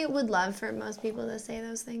 I would love for most people to say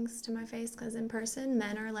those things to my face because in person,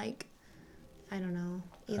 men are like, I don't know,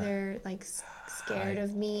 either like scared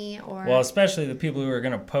of me or. Well, especially the people who are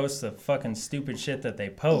going to post the fucking stupid shit that they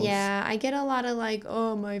post. Yeah, I get a lot of like,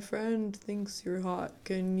 oh, my friend thinks you're hot.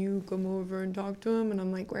 Can you come over and talk to him? And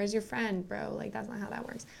I'm like, where's your friend, bro? Like, that's not how that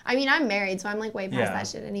works. I mean, I'm married, so I'm like way past that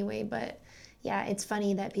shit anyway, but. Yeah, it's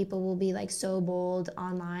funny that people will be like so bold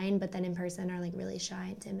online, but then in person are like really shy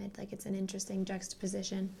and timid. Like it's an interesting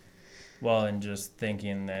juxtaposition. Well, and just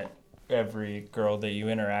thinking that every girl that you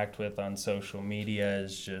interact with on social media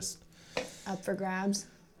is just up for grabs.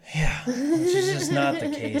 Yeah, which is just not the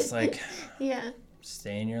case. Like, yeah,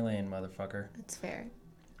 stay in your lane, motherfucker. That's fair.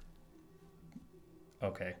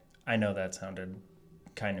 Okay, I know that sounded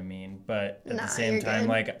kind of mean, but at the same you're time, good.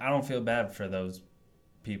 like, I don't feel bad for those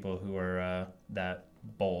people who are that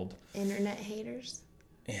bold. Internet haters.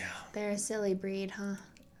 Yeah. They're a silly breed, huh?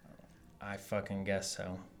 I fucking guess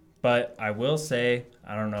so. But I will say,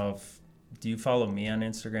 I don't know if, do you follow me on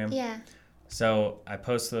Instagram? Yeah. So I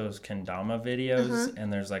post those kendama videos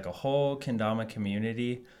and there's like a whole kendama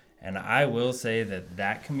community. And I will say that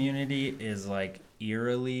that community is like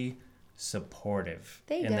eerily supportive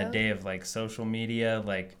in the day of like social media,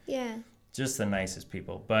 like just the nicest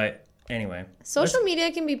people. But anyway, social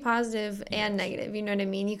media can be positive and negative. You know what I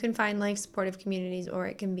mean? You can find like supportive communities, or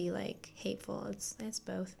it can be like hateful. It's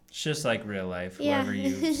both. It's just like real life. Yeah. Whoever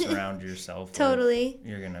you surround yourself Totally. with,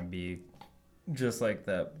 you're gonna be just like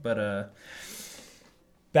that. But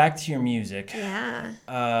back to your music.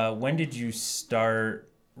 Yeah. When did you start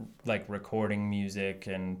like recording music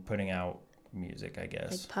and putting out music? I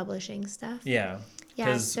guess Like publishing stuff. Yeah.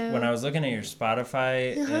 Because when I was looking at your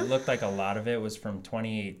Spotify, it looked like a lot of it was from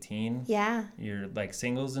 2018. Yeah. Your like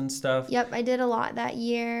singles and stuff. Yep, I did a lot that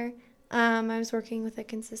year. I was working with a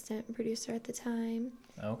consistent producer at the time.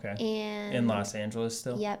 Okay. And in Los Angeles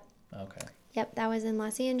still? Yep. Okay. Yep, that was in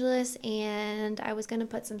Los Angeles, and I was going to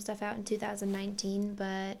put some stuff out in 2019, but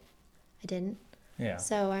I didn't. Yeah.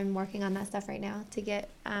 So I'm working on that stuff right now to get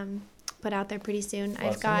put out there pretty soon.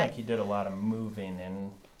 Well, it seemed like you did a lot of moving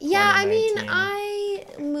in. Yeah, I mean, I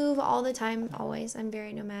move all the time, always. I'm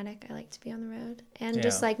very nomadic. I like to be on the road. And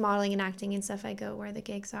just like modeling and acting and stuff, I go where the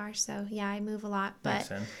gigs are. So, yeah, I move a lot.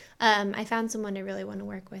 But I found someone I really want to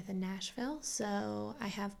work with in Nashville. So I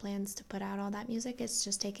have plans to put out all that music. It's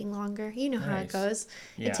just taking longer. You know how it goes.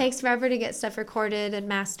 Yeah. It takes forever to get stuff recorded and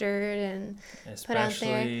mastered and put out there.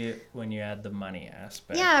 Especially when you add the money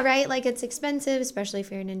aspect. Yeah, right? Like, it's expensive, especially if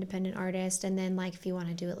you're an independent artist. And then, like, if you want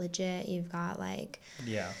to do it legit, you've got, like...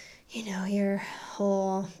 Yeah. You know, your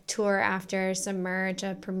whole tour after, some merch,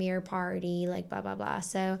 a premiere party, like blah, blah, blah.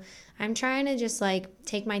 So I'm trying to just like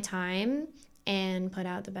take my time and put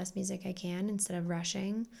out the best music I can instead of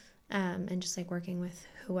rushing and just like working with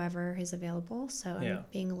whoever is available. So I'm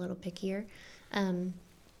being a little pickier.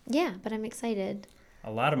 Yeah, but I'm excited.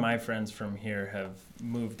 A lot of my friends from here have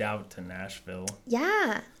moved out to Nashville.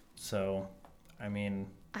 Yeah. So, I mean...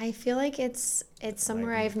 I feel like it's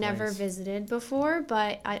somewhere I've never visited before,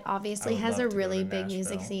 but it obviously has a really big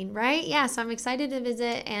music scene, right? Yeah, so I'm excited to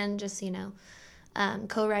visit and just, you know,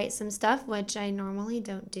 co-write some stuff, which I normally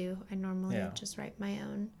don't do. I normally just write my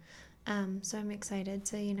own. So I'm excited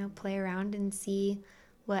to, you know, play around and see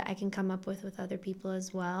what I can come up with other people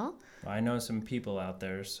as well. I know some people out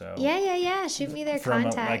there, so... Yeah. Shoot me their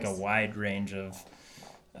contacts. From like a wide range of...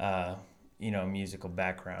 you know, musical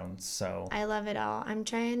backgrounds, so... I love it all. I'm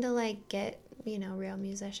trying to, like, get, you know, real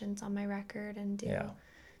musicians on my record and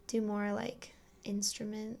do more, like,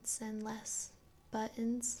 instruments and less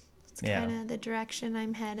buttons. It's kind of the direction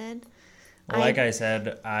I'm headed. Well, like I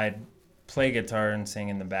said, I play guitar and sing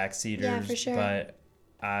in the backseaters, Yeah, for sure. but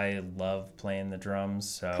I love playing the drums.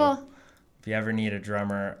 So Cool. if you ever need a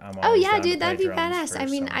drummer, I'm Oh always yeah, down to dude, that'd play be drums badass. for I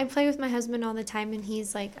mean, some- I play with my husband all the time, and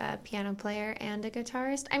he's like a piano player and a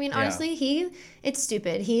guitarist. I mean, Yeah. honestly, it's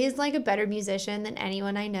stupid. He is like a better musician than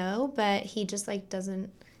anyone I know, but he just like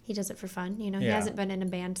he does it for fun. You know, he Yeah. hasn't been in a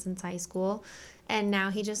band since high school, and now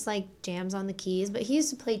he just like jams on the keys. But he used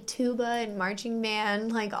to play tuba and marching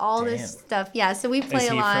band, like all Damn. this stuff. Yeah, so we play Is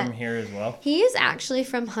a he lot. from here as well? He is actually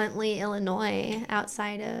from Huntley, Illinois,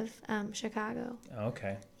 outside of Chicago.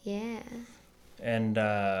 Okay. Yeah. And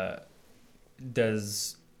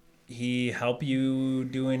does he help you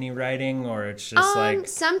do any writing, or it's just like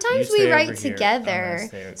sometimes you we stay write over here, together. I'm gonna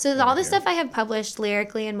stay So over all the here? stuff I have published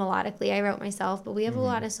lyrically and melodically, I wrote myself. But we have Mm-hmm. a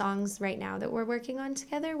lot of songs right now that we're working on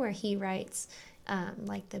together, where he writes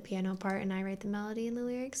like the piano part and I write the melody and the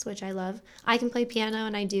lyrics, which I love. I can play piano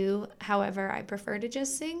and I do. However, I prefer to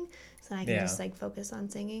just sing, so I can Yeah. just like focus on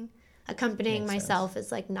singing. Accompanying Makes sense. myself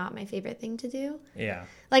is like not my favorite thing to do. Yeah.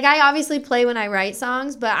 Like I obviously play when I write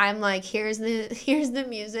songs, but I'm like, here's the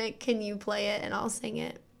music. Can you play it and I'll sing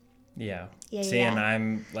it? Yeah. Yeah, See, yeah. and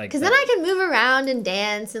I'm like, Because then I can move around and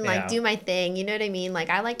dance and like Yeah. do my thing. You know what I mean? Like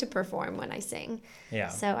I like to perform when I sing. yeah,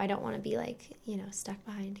 So I don't want to be like, stuck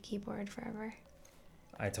behind a keyboard forever.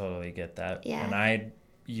 I totally get that. Yeah. And I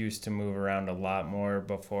used to move around a lot more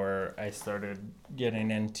before I started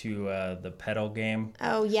getting into the pedal game.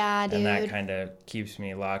 Oh yeah, dude. And that kind of keeps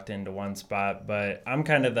me locked into one spot. But I'm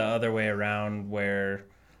kind of the other way around, where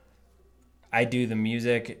I do the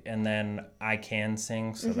music and then I can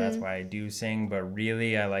sing. So that's Mm-hmm. why I do sing. But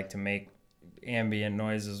really, I like to make ambient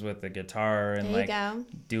noises with the guitar and There you like go.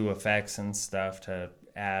 do effects and stuff to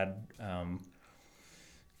add.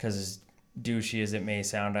 Because as douchey as it may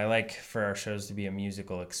sound, I like for our shows to be a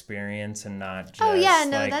musical experience and not just Oh, yeah,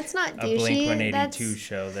 no, like that's not a Blink douchey. 182 That's-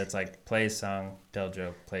 show that's like play a song, tell a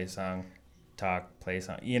joke, play a song, talk, play a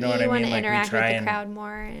song. You know You what I want mean? to Like we interact try with the and crowd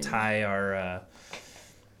more. And... tie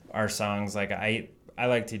our songs. Like I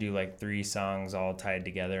like to do like 3 songs all tied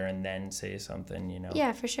together and then say something, you know.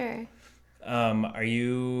 Yeah, for sure. Are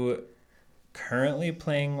you currently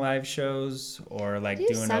playing live shows or like do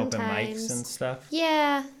doing open sometimes. mics and stuff?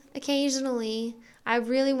 Yeah, occasionally. I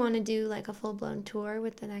really want to do like a full blown tour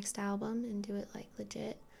with the next album and do it like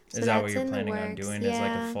legit. So Is that what that's you're in the planning on works. doing? Yeah. Is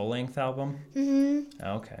like a full length album? Mm-hmm.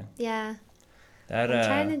 Okay. Yeah. That I'm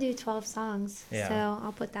trying to do 12 songs. yeah. So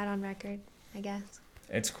I'll put that on record, I guess.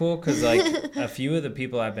 it's cool because like a few of the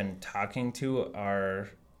people I've been talking to are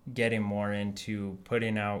getting more into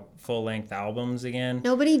putting out full length albums again.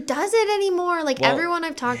 Nobody does it anymore. Like Well, everyone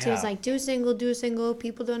I've talked to is yeah. like, do a single.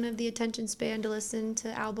 People don't have the attention span to listen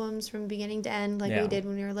to albums from beginning to end like Yeah. we did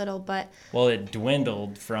when we were little. But Well, it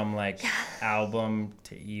dwindled from like album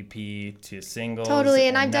to EP to singles. totally.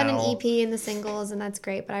 And I've done now- an EP and the singles, and that's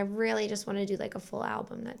great. But I really just want to do like a full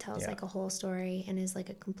album that tells Yeah. like a whole story and is like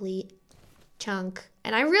a complete chunk.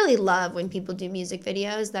 And I really love when people do music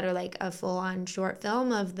videos that are like a full-on short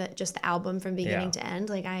film of just the album from beginning Yeah. to end.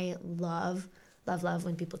 Like I love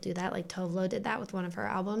when people do that. Like Tovlo did that with one of her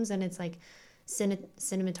albums, and it's like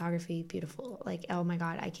cinematography beautiful. Like, oh my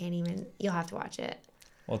god, I can't even. You'll have to watch it.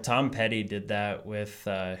 Well, Tom Petty did that with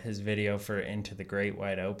his video for Into the Great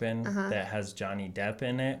Wide Open Uh-huh. that has Johnny Depp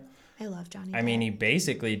in it. I love Johnny. I mean, he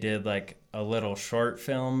basically did like a little short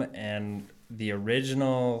film, and the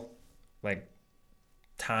original like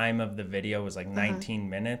time of the video was like Uh-huh. 19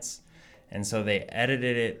 minutes, and so they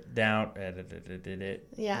edited it down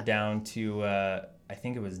Yeah. down to I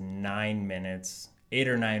think it was 9 minutes, 8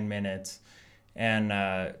 or 9 minutes, and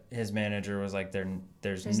his manager was like,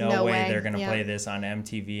 "There's no way they're gonna yeah. play this on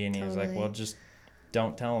MTV," and he was like, Totally. "Well, just."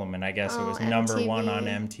 Don't tell them. And I guess it Oh, was number 1 on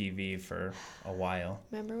MTV. MTV for a while.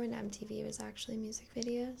 Remember when MTV was actually music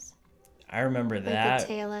videos? I remember Like that. the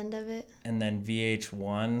tail end of it. And then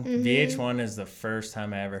VH1. Mhm. VH1 is the first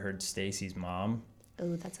time I ever heard Stacy's Mom.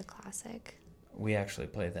 Oh, that's a classic. We actually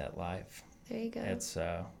played that live. There you go. It's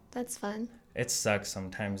That's fun. it sucks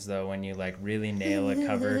sometimes though when you like really nail a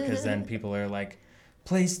cover, because then people are like,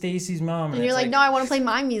 play Stacy's Mom, And you're it's like, no, I want to play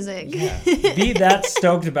my music. yeah, be that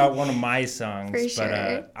stoked about one of my songs. For sure.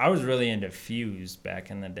 But I was really into Fuse back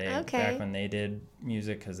in the day, Okay. back when they did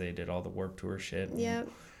music, because they did all the Warped Tour shit. and Yep.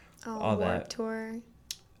 all that. Warped Tour.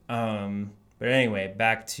 But anyway,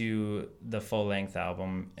 back to the full length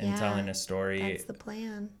album and Yeah, telling a story. That's the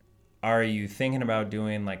plan. Are you thinking about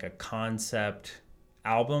doing like a concept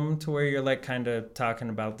album to where you're like kind of talking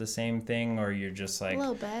about the same thing, or you're just like A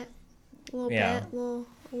little bit. A little Yeah. bit. A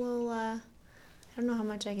little, I don't know how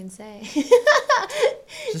much I can say.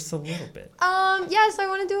 just a little bit? Yeah, so I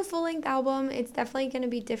want to do a full-length album. It's definitely going to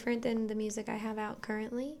be different than the music I have out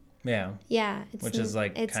currently. Yeah. Yeah. Which is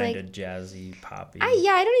like it's kind of jazzy, poppy. I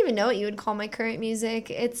don't even know what you would call my current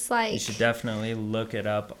music. It's like. You should definitely look it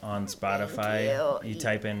up on Spotify. You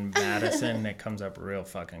type in Madison, it comes up real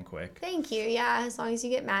fucking quick. Thank you. Yeah, as long as you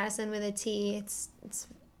get Madison with a T, it's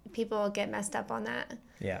people get messed up on that.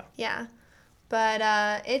 Yeah. Yeah. But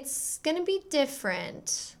it's going to be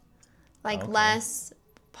different. Like less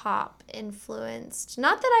pop influenced.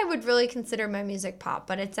 Not that I would really consider my music pop,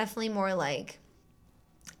 but it's definitely more like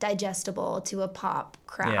digestible to a pop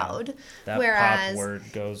crowd. Yeah, that whereas pop word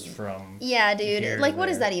goes from yeah, dude. Like, what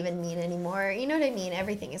does there. that even mean anymore? You know what I mean?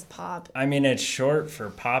 Everything is pop. I mean, it's short for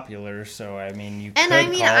popular, so I mean, you And could I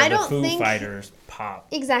mean, call I the don't Foo think- Fighters pop.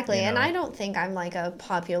 Exactly. you And know? I don't think I'm like a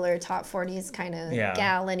popular top 40s kind of Yeah.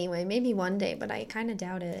 gal anyway. Maybe one day, but I kind of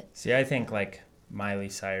doubt it. See, I think like Miley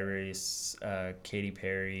Cyrus, Katy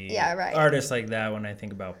Perry, Yeah, right. artists like that when I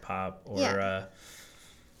think about pop, or Yeah.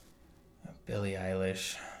 Billie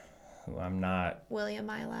Eilish, who I'm not. William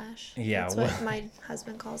Eyelash. Yeah, That's what my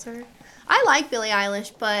husband calls her. I like Billie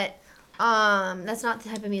Eilish, but that's not the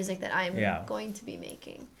type of music that I'm Yeah. going to be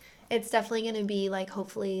making. It's definitely going to be like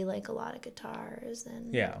hopefully like a lot of guitars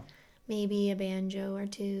and Yeah. maybe a banjo or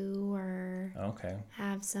two or Okay.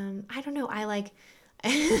 have some, I don't know. I like,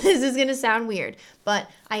 this is going to sound weird, but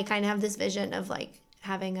I kind of have this vision of like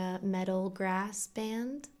having a metal grass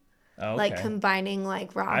band. Okay. Like combining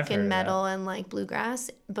like rock I've heard and of that. metal and like bluegrass,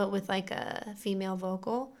 but with like a female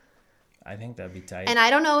vocal. I think that'd be tight. And I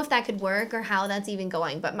don't know if that could work or how that's even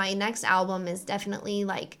going, but my next album is definitely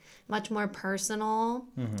like much more personal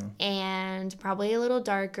and probably a little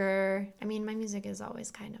darker. I mean, my music is always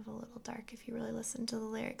kind of a little dark if you really listen to the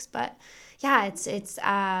lyrics, but yeah,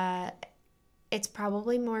 it's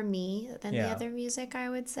probably more me than the Yeah. other music, I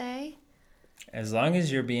would say. As long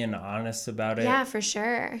as you're being honest about it, Yeah, for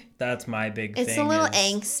sure. that's my big thing. It's a little is-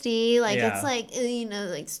 angsty, like Yeah. it's like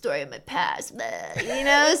like story of my past, blah, you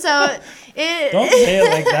know. So it Don't say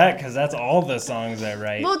it like that, because that's all the songs I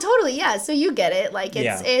write. well, totally, yeah. So you get it, like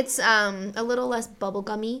Yeah. it's a little less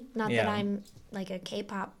bubblegummy. Not that Yeah. I'm like a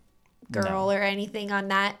K-pop girl or anything on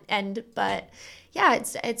that end, but yeah,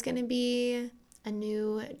 it's gonna be a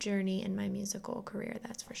new journey in my musical career,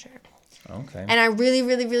 that's for sure. Okay. And I really,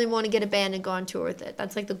 really, really want to get a band and go on tour with it.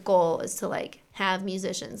 That's like the goal, is to like have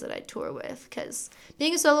musicians that I tour with. Because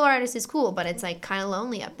being a solo artist is cool, but it's like kind of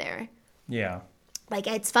lonely up there. Yeah. Like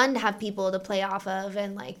it's fun to have people to play off of,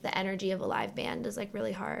 and like the energy of a live band is like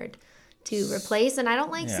really hard to replace. And I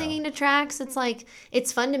don't like Yeah. singing to tracks. It's like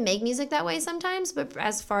it's fun to make music that way sometimes, but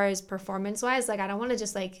as far as performance wise, like I don't want to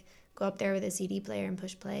just like go up there with a CD player and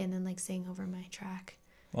push play and then like sing over my track.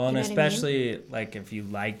 Well, and You know what I mean? especially like if you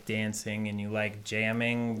like dancing and you like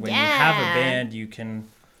jamming, when you have a Yeah. band, you can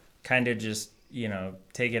kind of just,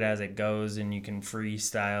 take it as it goes, and you can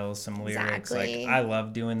freestyle some lyrics. Exactly. Like I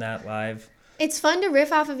love doing that live. It's fun to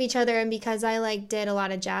riff off of each other, and because I like did a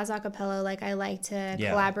lot of jazz a cappella, like I like to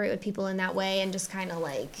Yeah. collaborate with people in that way and just kind of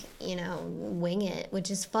like, wing it, which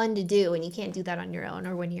is fun to do, and you can't do that on your own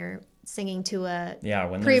or when you're singing to a Yeah,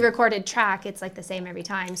 when pre-recorded track. It's like the same every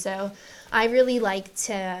time. So I really like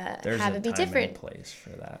to there's have a it be time different. and place for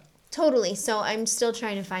that. Totally. So I'm still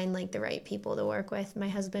trying to find like the right people to work with. My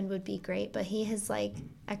husband would be great, but he is like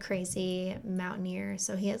a crazy mountaineer,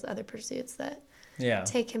 so he has other pursuits that Yeah.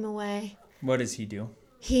 take him away. What does he do?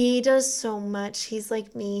 He does so much. He's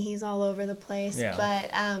like me. He's all over the place. Yeah.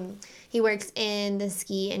 But he works in the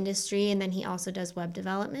ski industry, and then he also does web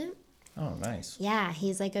development. Oh, nice. Yeah,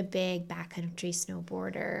 he's like a big backcountry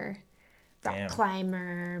snowboarder, rock Damn.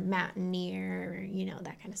 climber, mountaineer,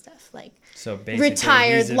 that kind of stuff. Like, So basically,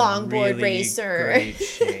 Retired he's in longboard really racer. Great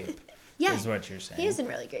shape. yeah, Is what you're saying. he is in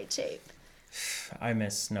really great shape. I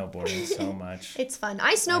miss snowboarding so much. It's fun.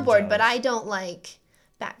 I snowboard, but jealous. I don't like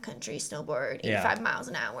backcountry snowboard, 85 Yeah. miles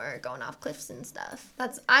an hour, going off cliffs and stuff.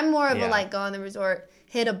 I'm more of Yeah. a like go on the resort,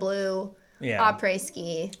 hit a blue, Yeah. après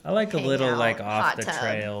ski. I like a hang little out, like off hot the tub.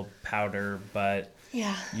 trail powder, but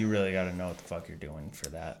Yeah. you really got to know what the fuck you're doing for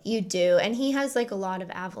that. You do. And he has like a lot of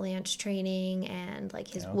avalanche training and like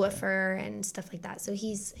his Okay. woofer and stuff like that. So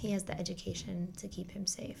he has the education to keep him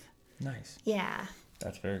safe. Nice. Yeah.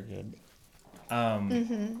 That's very good.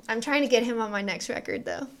 I'm trying to get him on my next record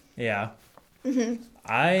though. Yeah. Mm-hmm.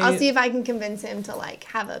 I'll see I if I can convince him to like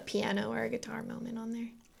have a piano or a guitar moment on there.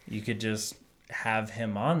 you could just have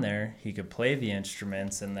him on there. He could play the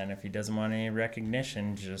instruments, and then if he doesn't want any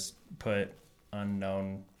recognition, just put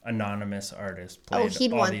anonymous artist. Oh, played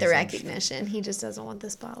he'd all want these the instruments. recognition. He just doesn't want the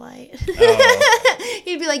spotlight. Oh,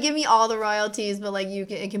 He'd be like, "Give me all the royalties, but like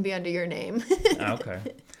it can be under your name." okay.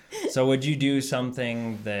 So would you do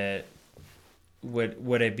something that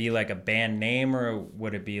would it be like a band name, or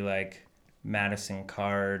would it be like Madison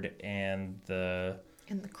Card and the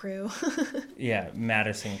crew. yeah,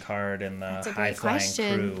 Madison Card and the That's a High great Flying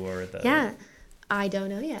question. Crew or the Yeah, I don't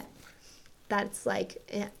know yet. That's like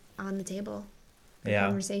on the table. The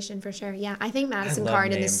conversation for sure. Yeah, I think Madison love Card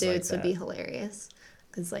in the names like suits would that. be hilarious.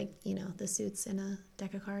 Because, like, you know, the suits in a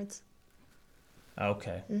deck of cards.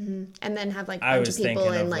 Okay. And then have, like, a I bunch was of people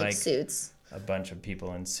thinking in, of, like, like, suits. A bunch of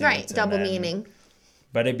people in suits. Right, and double then- meaning.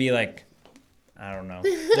 But it'd be like, I don't know.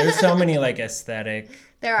 There's so many like aesthetic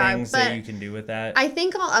things that you can do with that. I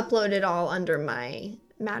think I'll upload it all under my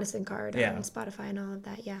Madison Card Yeah. on Spotify and all of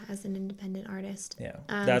that, yeah, as an independent artist. Yeah.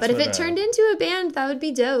 But if it turned into a band, that would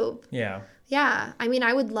be dope. Yeah. Yeah, I mean,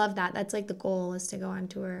 I would love that. That's like the goal, is to go on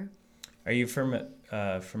tour. Are you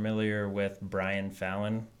familiar with Brian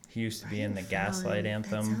Fallon? He used to be in the Gaslight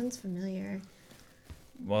Anthem. That sounds familiar.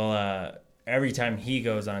 Well, every time he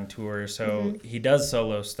goes on tour, so he does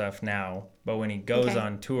solo stuff now, but when he goes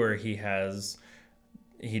on tour, he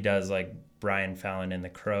does like Brian Fallon and the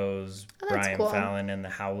Crows, Brian cool. Fallon and the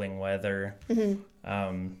Howling Weather,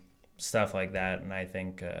 stuff like that. And I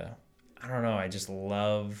think, I don't know, I just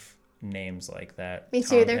love names like that. Me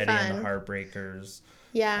too, Tom they're Petty and fun. the Heartbreakers,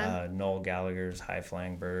 Yeah. Noel Gallagher's High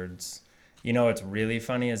Flying Birds. You know what's really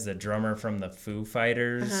funny is the drummer from the Foo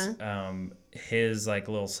Fighters. His like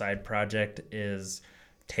little side project is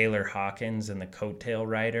Taylor Hawkins and the Coattail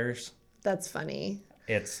Riders. That's funny.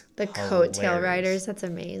 It's The hilarious. Coattail Riders, that's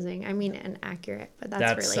amazing. I mean, and accurate, but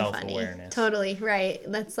that's really funny. self-awareness. Totally, right.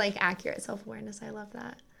 That's like accurate self-awareness. I love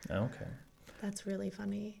that. Okay. That's really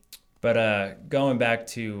funny. But going back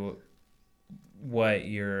to what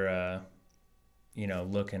you're,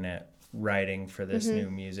 looking at writing for this new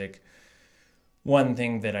music, one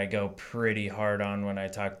thing that I go pretty hard on when I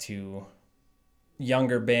talk to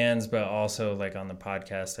younger bands, but also like on the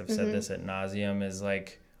podcast, I've said this ad nauseum, is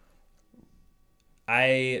like,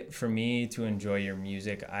 for me to enjoy your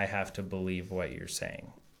music, I have to believe what you're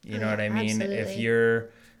saying. You know what I mean? Absolutely. If you're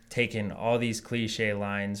taking all these cliche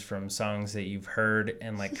lines from songs that you've heard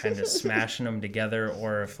and like kind of smashing them together,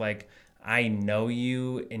 or if like I know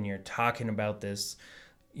you and you're talking about this,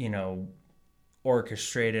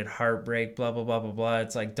 orchestrated heartbreak, blah, blah, blah, blah, blah.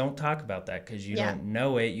 It's like, don't talk about that because you don't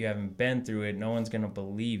know it. You haven't been through it. No one's going to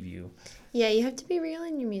believe you. Yeah, you have to be real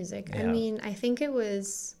in your music. Yeah. I mean, I think it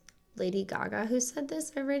was Lady Gaga who said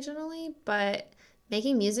this originally, but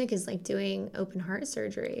making music is like doing open heart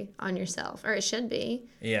surgery on yourself, or it should be.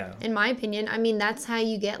 Yeah. In my opinion, I mean, that's how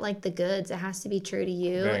you get like the goods. It has to be true to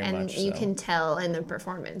you, Very and much you so. can tell in the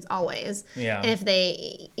performance always. Yeah. If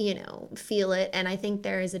they, feel it. And I think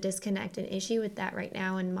there is a disconnect and issue with that right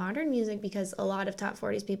now in modern music, because a lot of top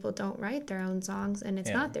 40s people don't write their own songs, and it's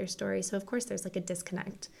not their story. So of course there's like a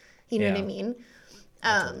disconnect. You know what I mean?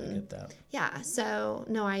 I totally get that. Yeah. So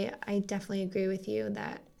no, I definitely agree with you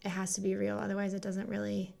that it has to be real. Otherwise it doesn't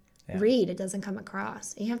really read. It doesn't come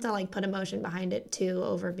across. You have to like put emotion behind it too,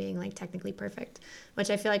 over being like technically perfect, which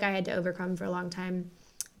I feel like I had to overcome for a long time,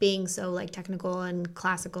 being so like technical and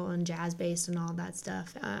classical and jazz based and all that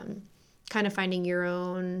stuff. Kind of finding your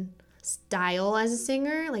own style as a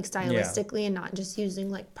singer, like stylistically, and not just using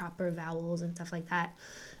like proper vowels and stuff like that.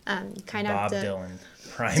 Kind of Bob have to, Dylan,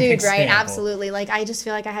 prime dude, example. right? Absolutely. Like, I just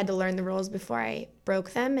feel like I had to learn the rules before I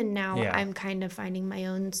broke them, and now Yeah. I'm kind of finding my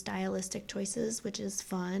own stylistic choices, which is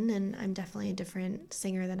fun, and I'm definitely a different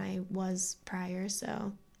singer than I was prior,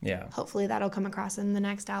 so Yeah. hopefully that'll come across in the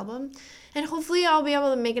next album, and hopefully I'll be able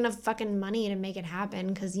to make enough fucking money to make it happen,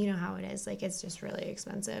 because you know how it is. Like, it's just really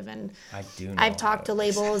expensive, and I do know I've talked to how it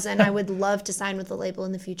is. labels, and I would love to sign with a label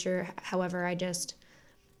in the future. However, I just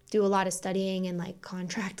do a lot of studying and like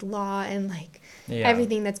contract law and like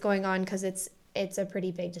everything that's going on, because it's a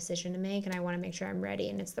pretty big decision to make, and I want to make sure I'm ready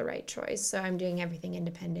and it's the right choice. So I'm doing everything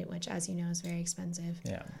independent, which, as you know, is very expensive.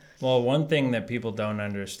 Yeah. Well, one thing that people don't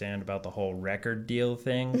understand about the whole record deal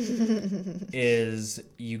thing is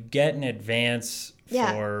you get an advance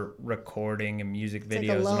for recording and music like a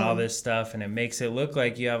videos and all loan. this stuff, and it makes it look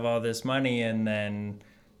like you have all this money, and then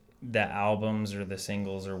the albums or the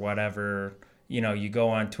singles or whatever, you go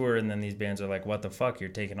on tour, and then these bands are like, what the fuck, you're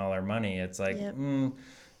taking all our money. It's like,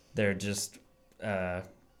 they're just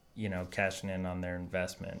cashing in on their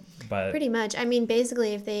investment. But Pretty much. I mean,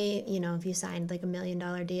 basically, if they, if you signed like $1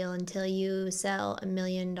 million deal, until you sell $1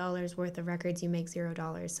 million worth of records, you make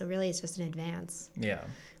 $0. So really, it's just an advance, yeah.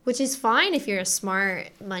 which is fine if you're a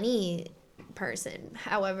smart money person.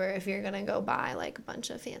 However, if you're gonna go buy like a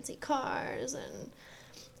bunch of fancy cars and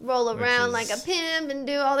roll around like a pimp and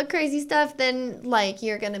do all the crazy stuff, then like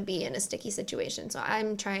you're gonna be in a sticky situation. So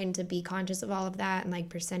I'm trying to be conscious of all of that, and like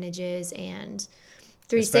percentages and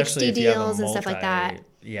 360 Especially if you have a deals and stuff like that.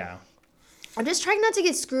 Yeah. I'm just trying not to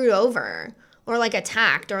get screwed over or like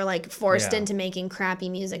attacked or like forced Yeah. into making crappy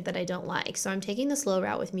music that I don't like. So I'm taking the slow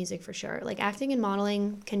route with music for sure. Like acting and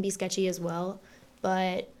modeling can be sketchy as well,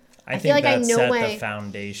 but I think feel like I that know set my the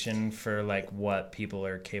foundation for like what people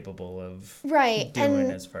are capable of right doing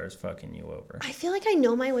and as far as fucking you over. I feel like I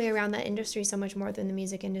know my way around that industry so much more than the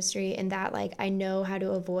music industry, and that like I know how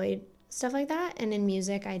to avoid stuff like that. And in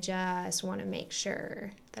music, I just want to make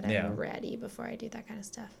sure that I'm Yeah. ready before I do that kind of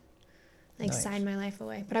stuff. Like Nice. sign my life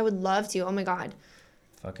away. But I would love to. Oh my god.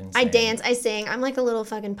 Fucking I same. dance, I sing. I'm like a little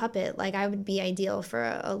fucking puppet. Like I would be ideal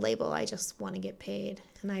for a label. I just want to get paid,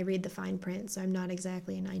 and I read the fine print, so I'm not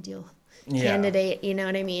exactly an ideal candidate. You know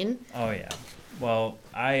what I mean? Oh yeah. Well,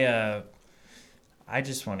 I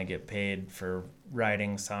just want to get paid for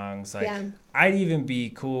writing songs. Like Yeah. I'd even be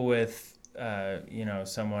cool with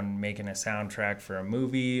someone making a soundtrack for a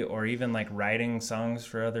movie, or even like writing songs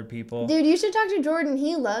for other people. Dude, you should talk to Jordan.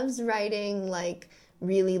 He loves writing like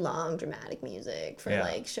really long dramatic music for Yeah.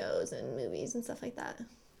 like shows and movies and stuff like that.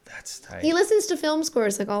 That's tight. He listens to film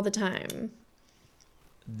scores like all the time.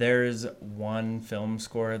 There's one film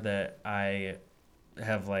score that I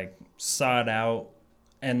have like sought out,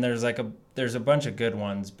 and there's a bunch of good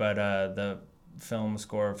ones, but the film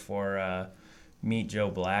score for Meet Joe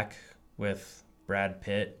Black with Brad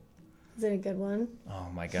Pitt. Is it a good one? Oh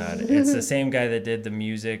my god. It's the same guy that did the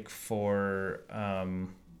music for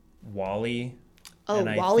Wall-E. Oh, And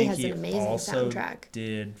I Wall-E think has he an amazing also soundtrack.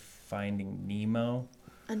 did Finding Nemo.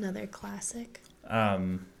 Another classic.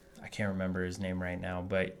 I can't remember his name right now,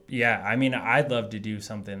 but yeah, I mean, I'd love to do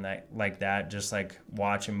something like that, just like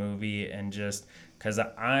watch a movie and just because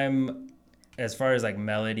as far as like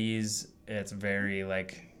melodies, it's very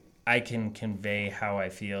like I can convey how I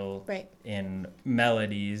feel Right. in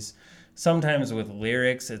melodies. Sometimes with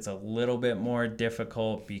lyrics, it's a little bit more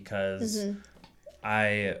difficult because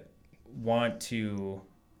I want to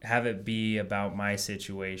have it be about my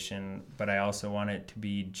situation, but I also want it to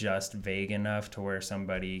be just vague enough to where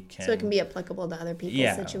somebody can. So it can be applicable to other people's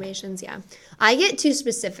Yeah. situations. Yeah. I get too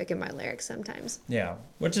specific in my lyrics sometimes. Yeah,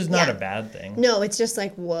 which is not Yeah. a bad thing. No, it's just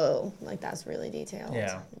like, whoa, like that's really detailed.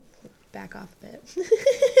 Yeah. Back off a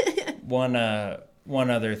bit. One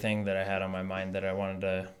other thing that I had on my mind that I wanted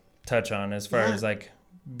to touch on as far Yeah. as like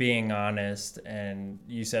being honest, and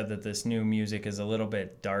you said that this new music is a little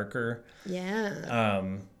bit darker. Yeah.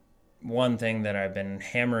 One thing that I've been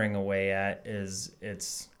hammering away at is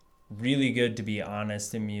it's really good to be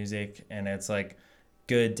honest in music, and it's like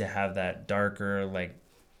good to have that darker, like,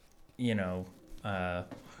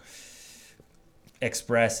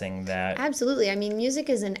 expressing that. Absolutely. I mean, music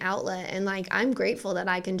is an outlet, and like I'm grateful that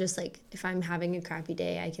I can just like if I'm having a crappy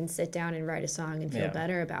day, I can sit down and write a song and feel Yeah.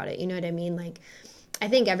 better about it. You know what I mean? Like I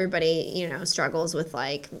think everybody, struggles with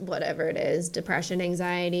like whatever it is, depression,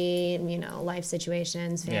 anxiety, life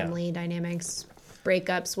situations, Yeah. family dynamics,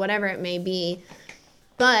 breakups, whatever it may be.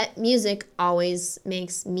 But music always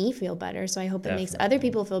makes me feel better, so I hope it makes other Definitely.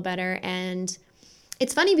 people feel better. And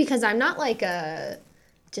it's funny because I'm not like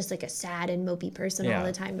just like a sad and mopey person all Yeah.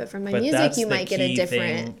 the time, but from my But music that's you the might get a key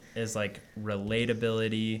different thing is like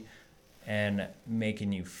relatability and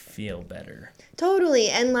making you feel better. totally.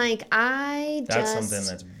 And like That's something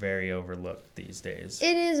that's very overlooked these days.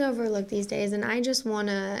 it is overlooked these days, and I just want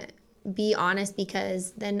to be honest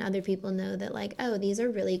because then other people know that like, oh, these are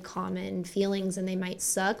really common feelings and they might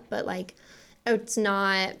suck, but like it's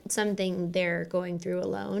not something they're going through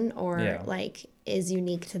alone or Yeah. like is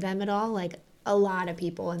unique to them at all. Like a lot of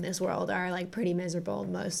people in this world are like pretty miserable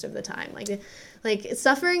most of the time. Like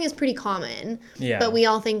suffering is pretty common, Yeah. but we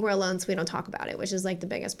all think we're alone, so we don't talk about it, which is like the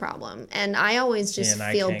biggest problem. And I always just And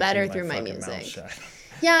I feel can't better keep through my fucking mouth music. shut.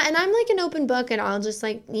 Yeah, and I'm like an open book, and I'll just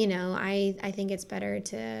like, I think it's better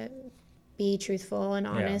to be truthful and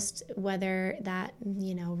honest, whether that,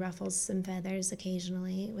 ruffles some feathers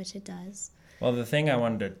occasionally, which it does. Well, the thing I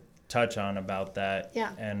wanted to touch on about that,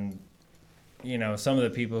 Yeah. and some of the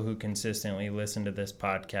people who consistently listen to this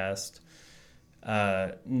podcast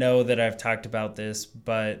know that I've talked about this,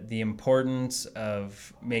 but the importance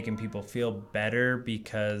of making people feel better,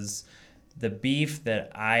 because the beef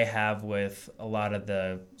that I have with a lot of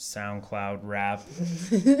the SoundCloud rap,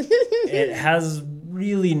 it has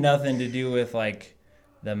really nothing to do with like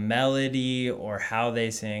the melody or how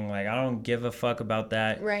they sing. Like, I don't give a fuck about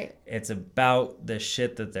that. Right. It's about the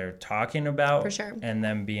shit that they're talking about. For sure. And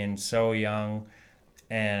them being so young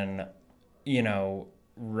and,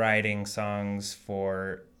 writing songs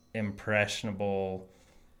for impressionable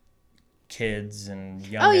kids and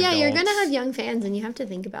young Oh, yeah, adults. you're going to have young fans, and you have to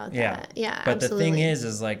think about that. Yeah, But absolutely. the thing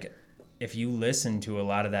is like, if you listen to a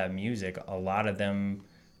lot of that music, a lot of them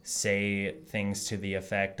say things to the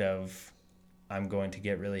effect of, I'm going to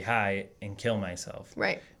get really high and kill myself.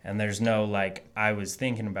 Right. And there's no like, I was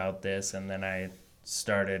thinking about this and then I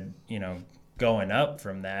started, going up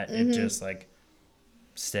from that. It just like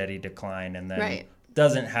steady decline and then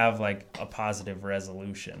doesn't have like a positive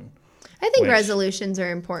resolution. I think resolutions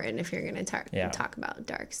are important if you're going to talk about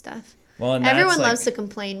dark stuff. Well, and everyone loves to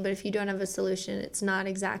complain, but if you don't have a solution, it's not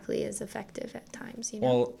exactly as effective at times,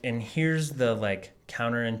 Well, and here's the like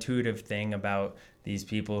counterintuitive thing about these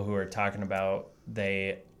people who are talking about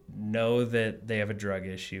they know that they have a drug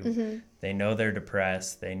issue. They know they're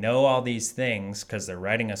depressed. They know all these things because they're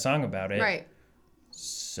writing a song about it. Right.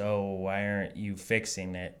 So why aren't you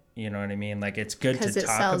fixing it? You know what I mean? Like, it's good to talk about it. Because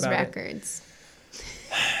it sells records.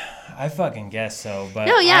 I fucking guess so, but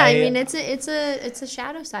no, yeah, I mean it's a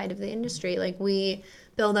shadow side of the industry. Like, we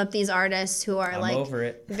build up these artists who are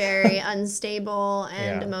very unstable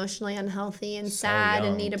and emotionally unhealthy and sad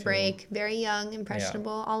and need a break. Very young,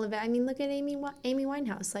 impressionable, all of it. I mean, look at Amy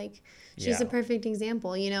Winehouse. Like, she's a perfect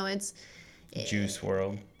example. It's Juice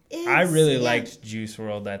WRLD. I really liked Juice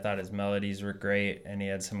WRLD. I thought his melodies were great and he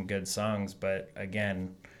had some good songs, but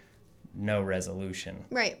again, no resolution.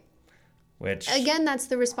 Right. Which, again, that's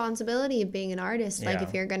the responsibility of being an artist. Like,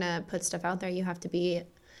 if you're going to put stuff out there, you have to be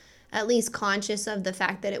at least conscious of the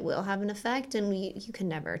fact that it will have an effect. And you can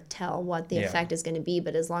never tell what the effect is going to be.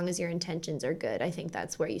 But as long as your intentions are good, I think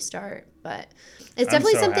that's where you start. But it's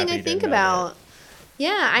definitely something I think about.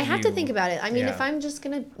 Yeah, I have to think about it. I mean, if I'm just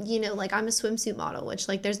going to, like, I'm a swimsuit model, which,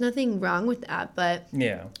 like, there's nothing wrong with that. But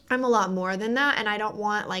I'm a lot more than that. And I don't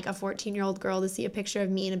want, like, a 14-year-old girl to see a picture of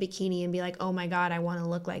me in a bikini and be like, oh, my God, I want to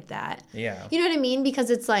look like that. Yeah. You know what I mean? Because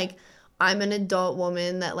it's, like, I'm an adult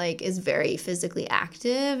woman that, like, is very physically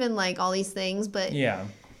active and, like, all these things. But yeah.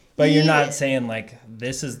 But you're not saying, like,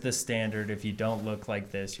 this is the standard. If you don't look like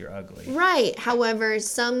this, you're ugly. Right. However,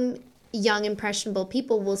 some young impressionable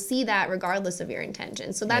people will see that regardless of your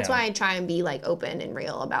intentions. So that's why I try and be like open and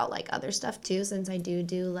real about like other stuff too, since I do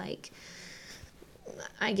like,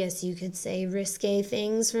 I guess you could say, risque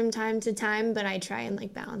things from time to time, but I try and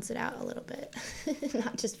like balance it out a little bit.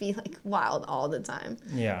 Not just be like wild all the time.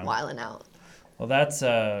 Yeah. Wilding out. Well, that's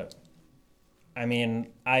I mean,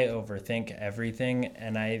 I overthink everything,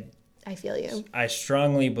 and I feel you. I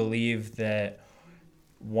strongly believe that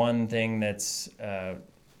one thing that's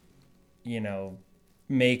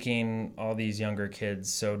making all these younger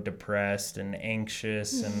kids so depressed and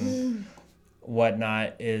anxious and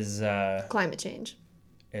whatnot is climate change.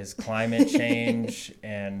 And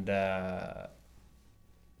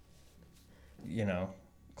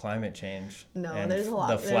climate change. No, and there's a lot.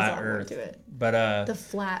 The flat Earth Earth to it. But the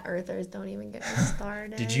flat earthers don't even get me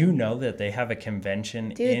started. Did you know that they have a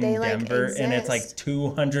convention in Denver, like, and it's like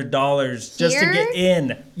 $200 just to get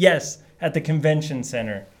in? Yes, at the convention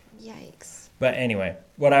center. Yikes. But anyway,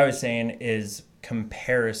 what I was saying is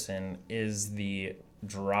comparison is the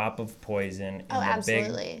drop of poison in the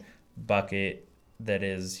big bucket that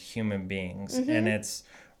is human beings. And it's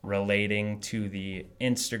relating to the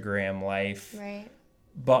Instagram life. Right.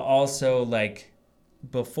 But also, like,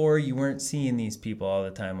 before you weren't seeing these people all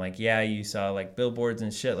the time. Like, yeah, you saw like billboards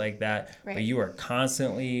and shit like that, but you were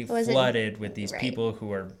constantly flooded with these people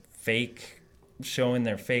who are fake, showing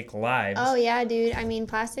their fake lives. Oh yeah, dude. I mean,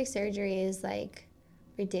 plastic surgery is like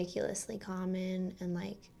ridiculously common, and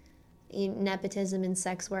like nepotism and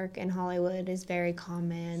sex work in Hollywood is very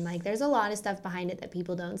common. Like, there's a lot of stuff behind it that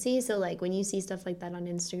people don't see. So like when you see stuff like that on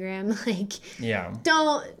Instagram, like,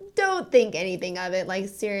 don't think anything of it. Like,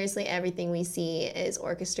 seriously, everything we see is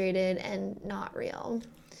orchestrated and not real.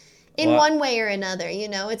 In one way or another,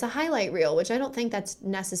 it's a highlight reel, which I don't think that's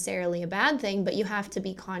necessarily a bad thing, but you have to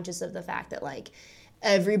be conscious of the fact that, like,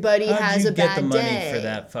 everybody has a bad day. How'd you get the money for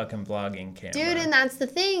that fucking vlogging camera? Dude, and that's the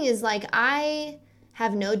thing is, like, I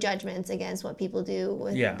have no judgments against what people do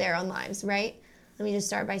with their own lives, right? Let me just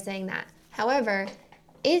start by saying that. However,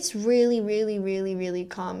 it's really, really, really, really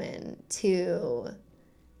common to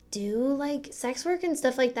do like sex work and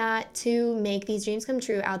stuff like that to make these dreams come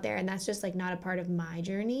true out there, and that's just like not a part of my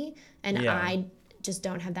journey, and I just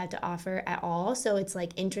don't have that to offer at all. So it's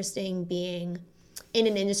like interesting being in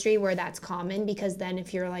an industry where that's common, because then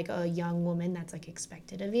if you're like a young woman, that's like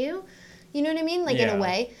expected of you. You know what I mean? Like, in a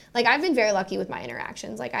way, like, I've been very lucky with my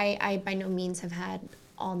interactions. Like, I by no means have had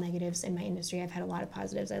all negatives in my industry. I've had a lot of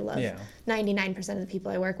positives. I love 99% of the people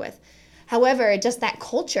I work with. However, just that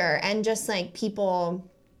culture and just like people,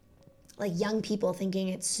 like young people thinking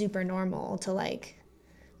it's super normal to like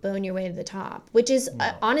bone your way to the top, which is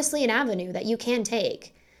honestly an avenue that you can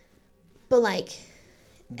take. But like,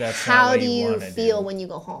 how do you feel when you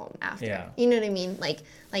go home after? Yeah. You know what I mean?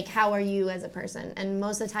 Like how are you as a person? And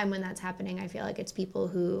most of the time when that's happening, I feel like it's people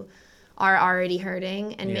who are already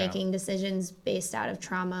hurting and Yeah. making decisions based out of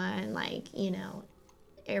trauma and like, you know,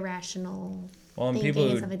 irrational Well, and thinking people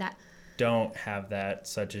and who stuff like that. don't have that,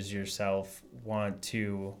 such as yourself, want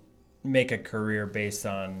to make a career based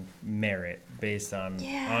on merit, based on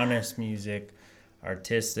honest music,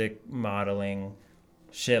 artistic modeling,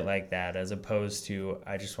 shit like that, as opposed to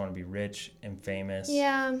I just want to be rich and famous.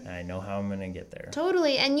 Yeah. And I know how I'm going to get there.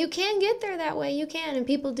 Totally. And you can get there that way. You can. And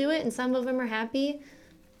people do it and some of them are happy.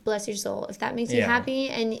 Bless your soul. If that makes you happy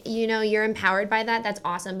and you know you're empowered by that, that's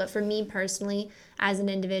awesome. But for me personally, as an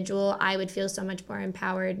individual, I would feel so much more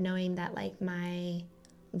empowered knowing that like my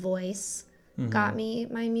voice got me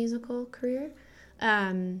my musical career.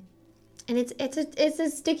 And it's a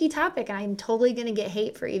sticky topic, and I'm totally gonna get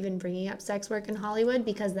hate for even bringing up sex work in Hollywood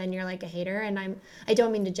because then you're like a hater. And I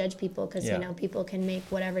don't mean to judge people because you know people can make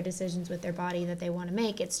whatever decisions with their body that they want to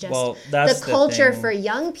make. It's just that's the culture thing. for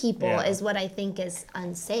young people is what I think is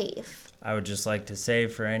unsafe. I would just like to say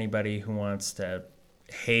for anybody who wants to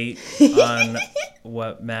hate on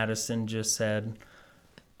what Madison just said,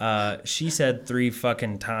 she said 3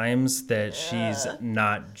 fucking times that she's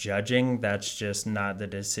not judging. That's just not the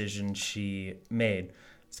decision she made.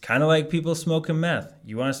 It's kind of like people smoking meth.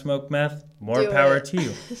 You want to smoke meth? More power to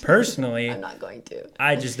you. Personally, I'm not going to.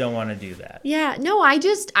 I just don't want to do that. Yeah, no, I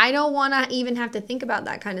don't want to even have to think about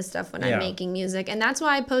that kind of stuff when I'm making music. And that's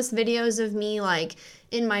why I post videos of me like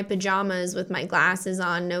in my pajamas with my glasses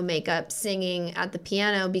on, no makeup, singing at the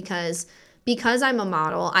piano because I'm a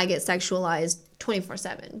model, I get sexualized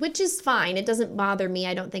 24/7, which is fine. It doesn't bother me.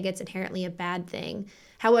 I don't think it's inherently a bad thing.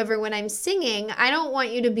 However, when I'm singing, I don't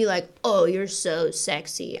want you to be like, oh, you're so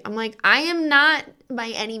sexy. I'm like, I am not by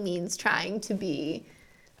any means trying to be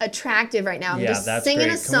attractive right now. I'm just that's singing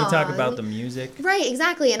great. a song. Can we talk about the music? Right,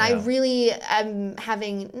 exactly. And I really am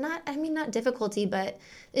having not difficulty, but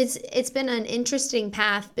it's been an interesting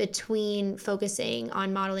path between focusing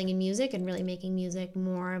on modeling and music and really making music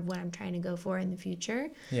more of what I'm trying to go for in the future.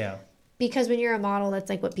 Yeah. Because when you're a model,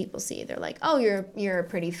 that's like what people see. They're like, oh, you're a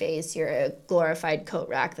pretty face. You're a glorified coat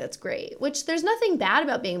rack. That's great. Which there's nothing bad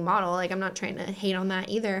about being a model. Like, I'm not trying to hate on that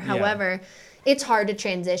either. However, it's hard to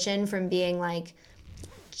transition from being like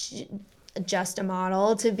just a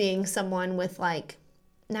model to being someone with like,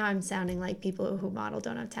 now I'm sounding like people who model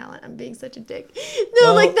don't have talent. I'm being such a dick.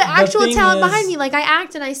 No, well, like the actual talent behind me. Like I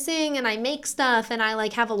act and I sing and I make stuff and I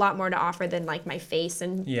like have a lot more to offer than like my face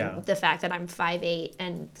and the fact that I'm 5'8"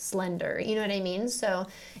 and slender. You know what I mean? So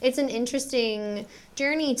it's an interesting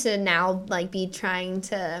journey to now like be trying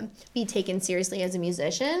to be taken seriously as a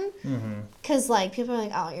musician. Because like people are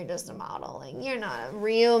like, oh, you're just a model. Like you're not a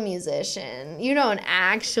real musician. You don't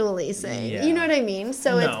actually sing. You know what I mean?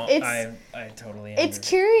 So I totally it's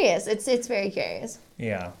curious. It's very curious.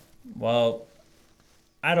 Yeah. Well,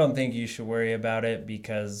 I don't think you should worry about it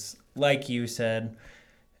because, like you said,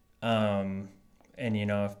 and you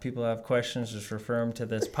know, if people have questions, just refer them to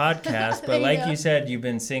this podcast. But like you said, you've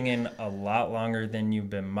been singing a lot longer than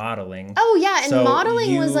you've been modeling. Oh yeah, and so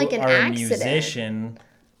modeling was like an accident. You are a musician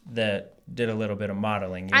that did a little bit of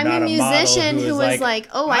modeling. You're I'm not a musician who was like,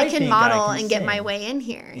 oh, I can model and get sing. my way in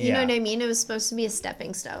here. You know what I mean? It was supposed to be a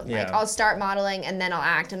stepping stone. Like I'll start modeling and then I'll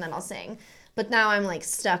act and then I'll sing. But now I'm like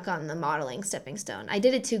stuck on the modeling stepping stone. I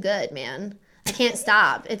did it too good, man. I can't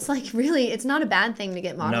stop. It's like really, it's not a bad thing to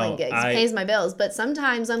get modeling gigs. It pays my bills. But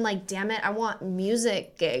sometimes I'm like, damn it, I want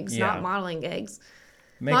music gigs, not modeling gigs.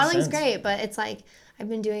 Modeling's great, but it's like I've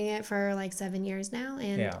been doing it for like 7 years now,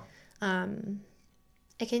 and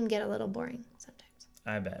it can get a little boring sometimes.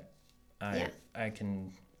 I bet. I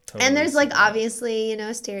can totally. And there's like obviously, you know,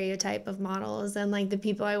 a stereotype of models and like the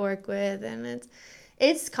people I work with, and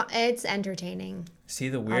it's entertaining. See,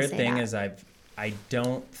 the weird thing is I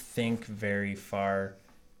don't think very far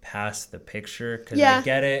past the picture because I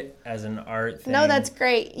get it as an art thing. No, that's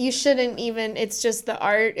great. You shouldn't even. It's just the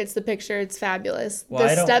art. It's the picture. It's fabulous. Well,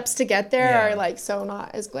 the steps to get there are like so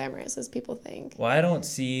not as glamorous as people think. Well, I don't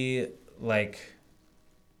see like,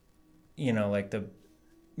 you know, like the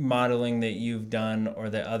modeling that you've done or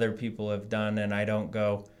that other people have done, and I don't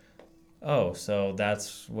go, oh, so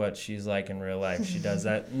that's what she's like in real life. She does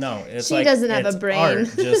that. No, it's she like doesn't have a brain. Art,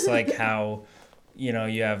 just like how, you know,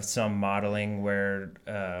 you have some modeling where,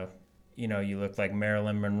 you know, you look like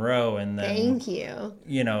Marilyn Monroe, and then thank you.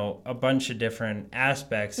 You know, a bunch of different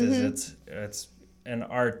aspects. Is it's an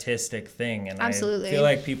artistic thing, and absolutely. I feel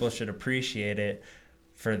like people should appreciate it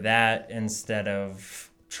for that instead of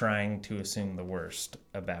trying to assume the worst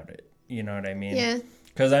about it. You know what I mean? Yeah.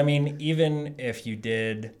 Because, I mean, even if you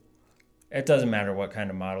did, it doesn't matter what kind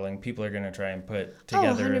of modeling. People are going to try and put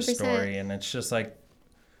together a story. And it's just like,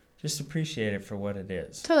 just appreciate it for what it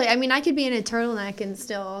is. Totally. I mean, I could be in a turtleneck and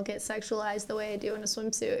still get sexualized the way I do in a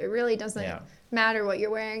swimsuit. It really doesn't matter what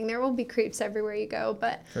you're wearing. There will be creeps everywhere you go.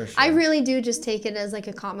 But For sure. I really do just take it as like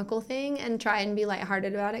a comical thing and try and be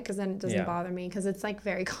lighthearted about it because then it doesn't bother me because it's like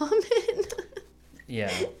very common.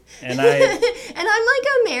 Yeah. And and I'm like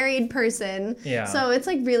a married person. Yeah. So it's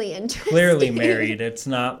like really interesting. Clearly married. It's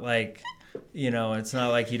not like, it's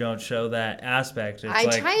not like you don't show that aspect. It's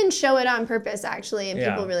I try and show it on purpose, actually, and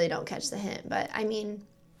Yeah. people really don't catch the hint. But I mean,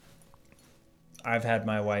 I've had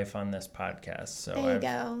my wife on this podcast, so there you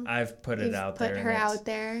go. I've put it out there. Put her out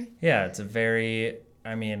there. Yeah, it's a very,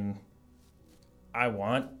 I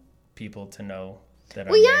want people to know that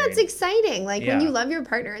I'm married. It's exciting. Like when Yeah. you love your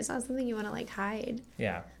partner, it's not something you want to like hide.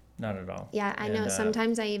 Yeah, not at all. Yeah, I know. And,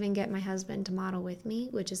 Sometimes I even get my husband to model with me,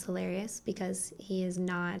 which is hilarious because he is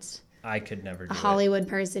not I could never do a Hollywood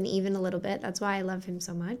person, even a little bit. That's why I love him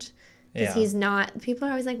so much. Because Yeah. he's not, people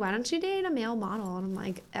are always like, why don't you date a male model? And I'm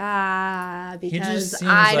like, because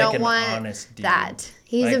seems I like don't an want honest dude. that.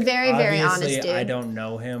 He's Like, a very, very honest obviously, dude. I don't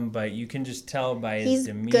know him, but you can just tell by his He's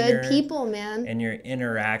demeanor. good people, man. And your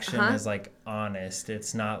interaction is like honest.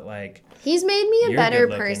 It's not like He's made me a you're better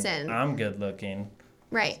good-looking, person. I'm good looking.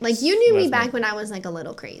 Right. Like you knew me Leslie. back when I was like a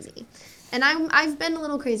little crazy. And I've been a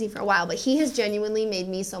little crazy for a while, but he has genuinely made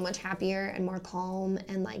me so much happier and more calm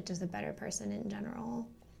and like just a better person in general.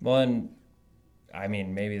 Well, and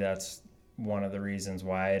maybe that's one of the reasons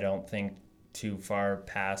why I don't think too far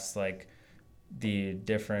past like the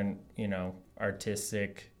different,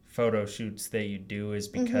 artistic photo shoots that you do is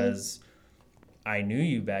because I knew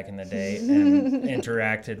you back in the day and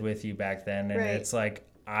interacted with you back then. And it's like,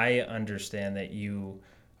 I understand that you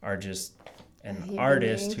are just an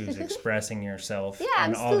artist who's expressing yourself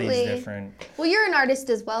in all these different... Well, you're an artist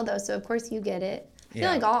as well, though, so of course you get it. I feel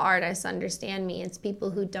Yeah. like all artists understand me. It's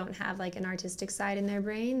people who don't have like an artistic side in their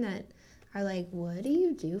brain that are like, what do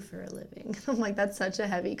you do for a living? I'm like, that's such a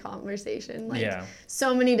heavy conversation. Like,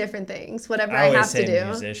 so many different things, whatever I have to do. I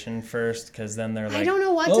always say musician first, because then they're like, I don't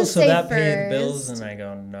know what to say so that first. paid bills? And I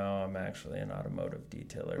go, no, I'm actually an automotive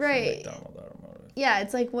detailer for McDonald Automotive. Yeah,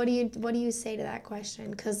 it's like, what do you say to that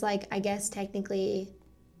question? Because, like, I guess technically,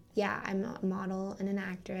 I'm a model and an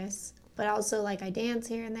actress. But also, like, I dance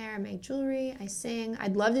here and there. I make jewelry. I sing.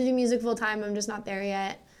 I'd love to do music full time. I'm just not there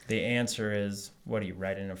yet. The answer is, what, are you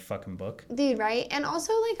writing a fucking book? Dude, right? And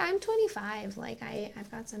also, like, I'm 25. Like,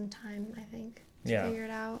 I've got some time, I think, to figure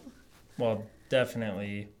it out. Well,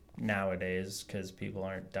 definitely nowadays, because people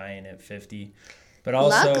aren't dying at 50. But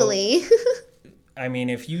also... Luckily.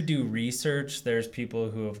 if you do research, there's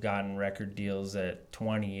people who have gotten record deals at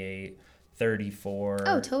 28, 34.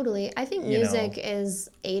 Oh, totally. I think music is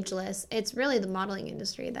ageless. It's really the modeling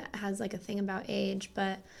industry that has, like, a thing about age,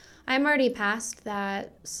 but... I'm already past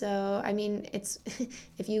that, so, it's,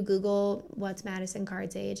 if you Google what's Madison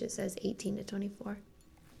Card's age, it says 18 to 24.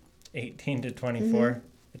 18 to 24? Mm-hmm.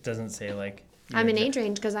 It doesn't say, like... I'm in age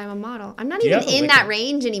range because I'm a model. I'm not even in that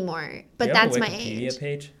range anymore, but that's my age. Do you have a Wikipedia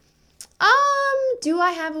page? Do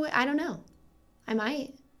I have I don't know. I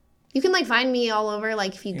might. You can, like, find me all over,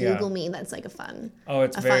 like, if you Google me, that's, like, a fun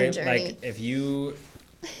fun journey. Like, if you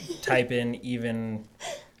type in even...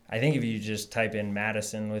 I think if you just type in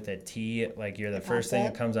Madison with a T, like you're the first thing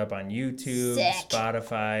that comes up on YouTube,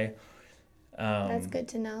 Spotify. That's good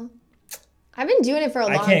to know. I've been doing it for a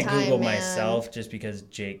long time, I can't Google myself just because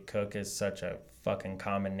Jake Cook is such a fucking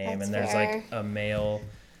common name. That's and there's fair. like a male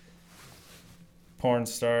porn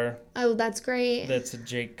star. Oh, that's great. That's a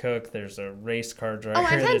Jake Cook. There's a race car driver. Oh,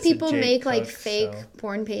 I've had people make Cook, like fake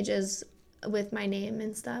porn pages with my name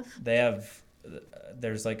and stuff. They have...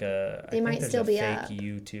 There's like a... They might still be fake up.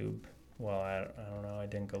 YouTube. Well, I don't know. I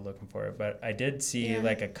didn't go looking for it, but I did see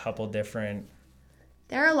like a couple different...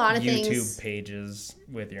 There are a lot of YouTube pages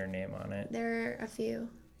with your name on it. There are a few.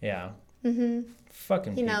 Yeah. Mm-hmm.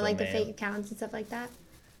 Fucking people, like man. the fake accounts and stuff like that.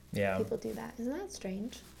 Yeah. People do that. Isn't that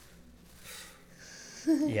strange?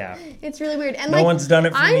 Yeah. It's really weird. And no one's done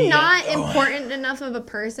it for me I'm not yet. important enough of a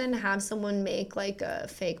person to have someone make like a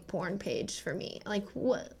fake porn page for me. Like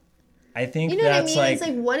what? I think you know what I mean? like... It's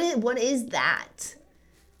like what is that?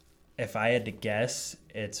 If I had to guess,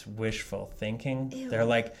 it's wishful thinking. Ew, they're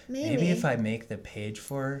like, maybe if I make the page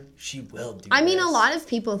for her, she will do I mean, this. a lot of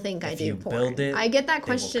people think I If do you porn. build it, I get that they will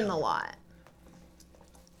question come. a lot.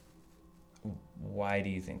 Why do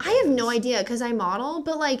you think I have no idea because I model,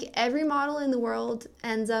 but like every model in the world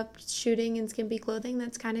ends up shooting in skimpy clothing.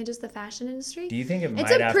 That's kind of just the fashion industry. Do you think it might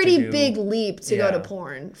It's a have pretty to do... big leap to go Yeah. to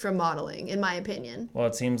porn from modeling, in my opinion. Well,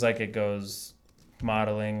 it seems like it goes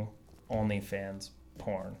modeling, OnlyFans,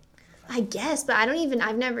 porn. I guess, but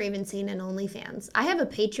I've never even seen an OnlyFans. I have a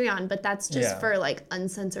Patreon, but that's just for like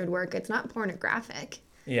uncensored work. It's not pornographic.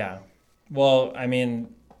 Yeah. Well, I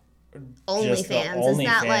mean,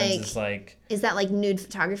 OnlyFans. Is that like nude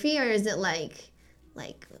photography, or is it like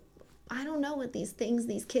I don't know what these things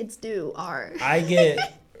these kids do are. I get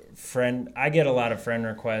a lot of friend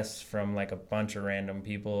requests from like a bunch of random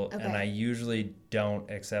people, and I usually don't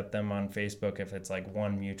accept them on Facebook if it's like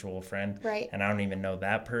one mutual friend. Right. And I don't even know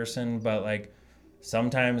that person, but like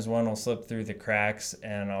sometimes one will slip through the cracks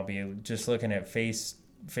and I'll be just looking at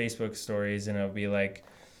Facebook stories and it'll be like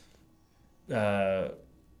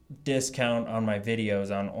discount on my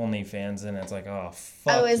videos on OnlyFans, and it's like, oh,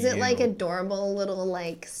 fuck. Oh, is you. it like adorable little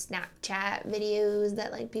like Snapchat videos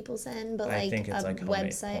that like people send, but like a like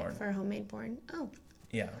website for homemade porn? Oh.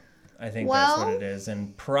 Yeah. I think that's what it is,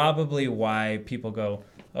 and probably why people go,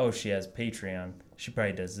 oh, she has Patreon. She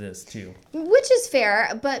probably does this too. Which is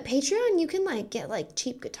fair, but Patreon, you can like get like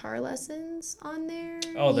cheap guitar lessons on there.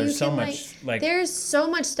 Oh, there's so much there's so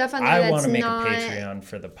much stuff on there that's not. I want to make a Patreon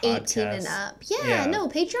for the podcast. 18 and up. Yeah, no,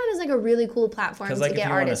 Patreon is like a really cool platform to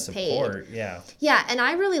get artists paid. Yeah. Yeah, and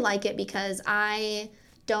I really like it because I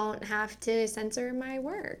don't have to censor my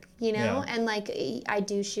work, you know? Yeah. And like I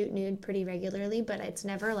do shoot nude pretty regularly, but it's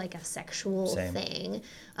never like a sexual thing.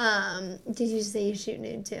 Did you say you shoot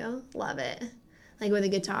nude too? Love it. Like with a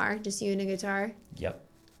guitar, just you and a guitar. Yep.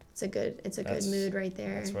 It's a good mood right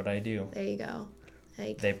there. That's what I do. There you go.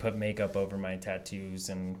 They put makeup over my tattoos,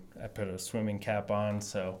 and I put a swimming cap on,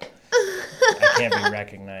 so I can't be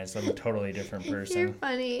recognized. I'm a totally different person. You're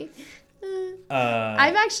funny.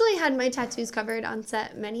 I've actually had my tattoos covered on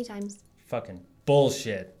set many times. Fucking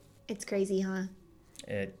bullshit. It's crazy, huh?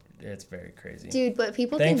 It's very crazy. Dude, what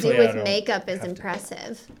people can do with makeup is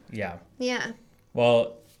impressive. Yeah. Yeah.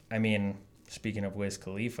 Well, I mean, speaking of Wiz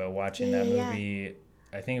Khalifa, watching that movie,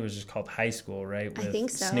 I think it was just called High School, right? With I think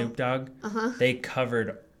so. Snoop Dogg. Uh-huh. They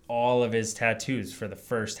covered all of his tattoos for the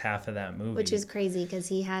first half of that movie. Which is crazy because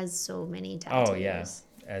he has so many tattoos. Oh, yeah.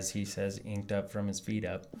 As he says, inked up from his feet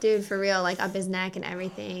up. Dude, for real, like up his neck and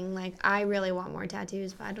everything. Like, I really want more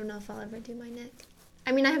tattoos, but I don't know if I'll ever do my neck.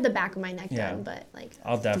 I mean, I have the back of my neck done, but like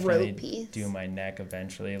I'll definitely do my neck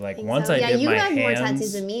eventually. Like once I did my hands. Yeah, you have more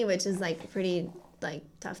tattoos than me, which is like pretty like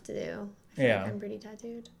tough to do. I feel like I'm pretty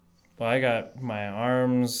tattooed. Well, I got my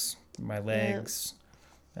arms, my legs,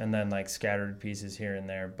 and then like scattered pieces here and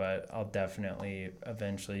there, but I'll definitely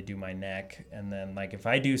eventually do my neck. And then like if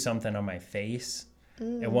I do something on my face,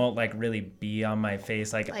 it won't like really be on my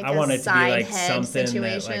face. Like I want it to be like something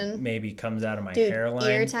that like maybe comes out of my hairline.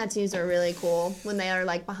 Ear tattoos are really cool when they are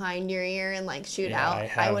like behind your ear and like shoot out.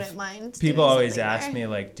 I wouldn't mind. People always ask me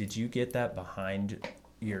like, did you get that behind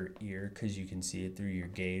your ear because you can see it through your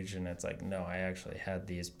gauge? And it's like, no, I actually had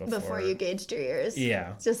these before you gauged your ears.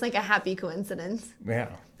 Yeah. It's just like a happy coincidence. Yeah.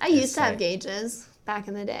 I used to have gauges back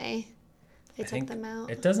in the day. I took them out.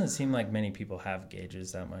 It doesn't seem like many people have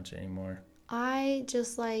gauges that much anymore. I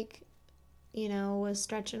just like, was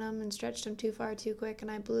stretching them and stretched them too far too quick,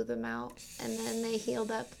 and I blew them out, and then they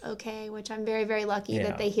healed up okay, which I'm very, very lucky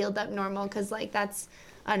that they healed up normal, because like that's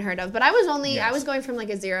unheard of. But I was going from like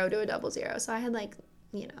a 0 to a 00, so I had like,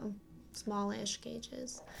 smallish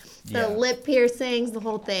gauges. The lip piercings, the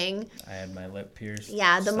whole thing. I had my lip pierced.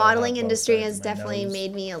 Yeah, the modeling industry has definitely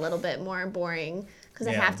made me a little bit more boring. Because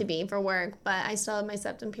I have to be for work, but I still have my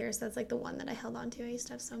septum pierced. That's like the one that I held on to. I used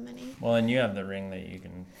to have so many. Well, and you have the ring that you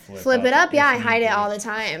can flip it up. Yeah, I hide it all the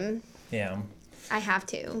time. Yeah. I have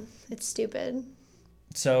to. It's stupid.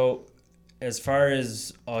 So, as far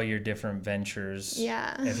as all your different ventures,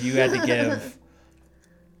 if you had to give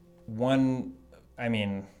one, I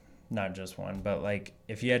mean, not just one, but like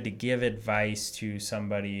if you had to give advice to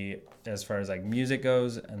somebody as far as like music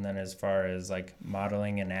goes, and then as far as like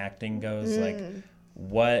modeling and acting goes, like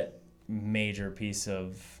what major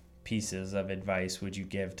pieces of advice would you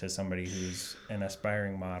give to somebody who's an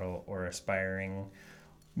aspiring model or aspiring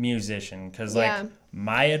musician? Because like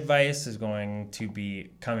my advice is going to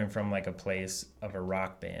be coming from like a place of a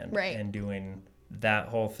rock band and doing that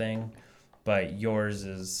whole thing, but yours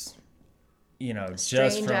is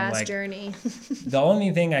just from like journey. The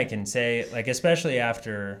only thing I can say, like especially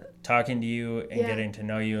after talking to you and getting to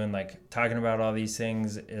know you and like talking about all these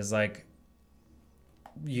things, is like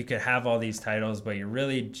you could have all these titles, but you're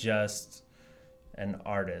really just an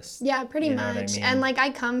artist. Yeah, pretty much. I mean? And like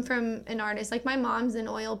I come from an artist. Like my mom's an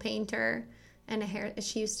oil painter and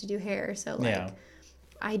she used to do hair. So like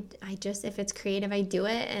I just, if it's creative, I do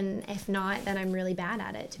it. And if not, then I'm really bad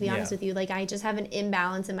at it, to be honest with you. Like I just have an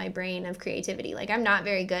imbalance in my brain of creativity. Like I'm not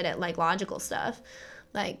very good at like logical stuff.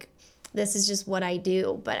 Like this is just what I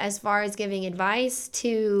do. But as far as giving advice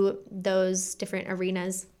to those different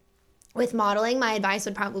arenas with modeling, my advice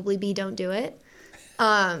would probably be don't do it.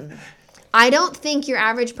 I don't think your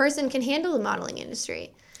average person can handle the modeling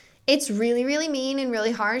industry. It's really, really mean and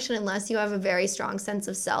really harsh, and unless you have a very strong sense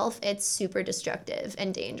of self, it's super destructive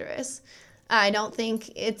and dangerous. I don't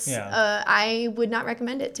think it's, I would not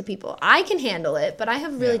recommend it to people. I can handle it, but I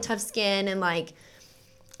have really tough skin and like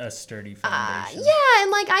a sturdy foundation.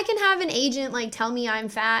 And like I can have an agent like tell me I'm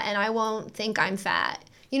fat and I won't think I'm fat.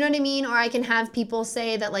 You know what I mean? Or I can have people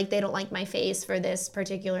say that like they don't like my face for this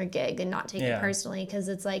particular gig and not take it personally, because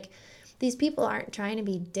it's like these people aren't trying to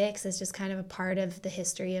be dicks. It's just kind of a part of the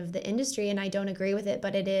history of the industry, and I don't agree with it,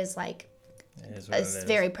 but it is like it's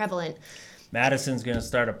very prevalent. Madison's going to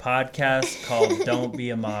start a podcast called Don't Be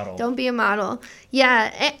a Model. Don't be a model.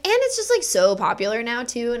 Yeah. And it's just like so popular now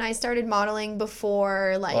too. And I started modeling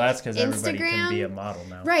before like well, that's because Instagram. Everybody can be a model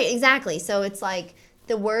now. Right. Exactly. So it's like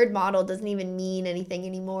the word model doesn't even mean anything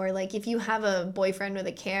anymore. Like if you have a boyfriend with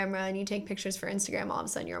a camera and you take pictures for Instagram, all of a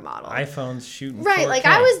sudden you're a model. iPhone's shooting right. 4K. Like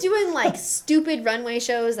I was doing like stupid runway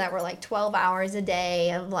shows that were like 12 hours a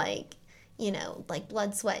day of like, you know, like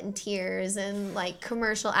blood, sweat, and tears and like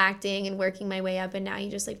commercial acting and working my way up. And now you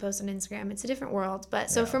just like post on Instagram. It's a different world. But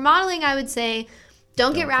so for modeling, I would say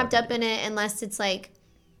don't get wrapped up in it unless it's like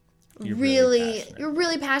you're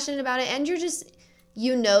really passionate about it. And you're just,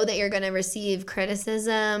 you know that you're going to receive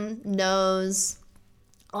criticism, no's,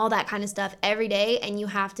 all that kind of stuff every day. And you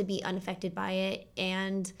have to be unaffected by it.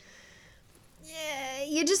 And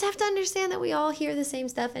you just have to understand that we all hear the same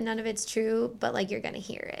stuff and none of it's true, but like you're going to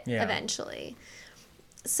hear it eventually.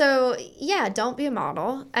 So yeah, don't be a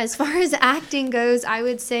model. As far as acting goes, I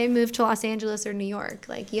would say move to Los Angeles or New York.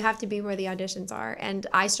 Like you have to be where the auditions are. And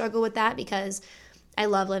I struggle with that because I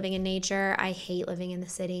love living in nature. I hate living in the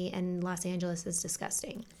city, and Los Angeles is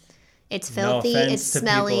disgusting. It's filthy, it's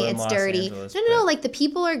smelly, it's dirty. No, like the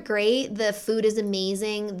people are great. The food is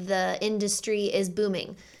amazing. The industry is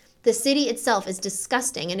booming. The city itself is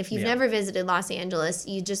disgusting. And if you've never visited Los Angeles,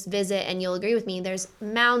 you just visit and you'll agree with me. There's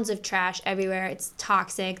mounds of trash everywhere. It's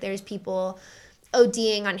toxic. There's people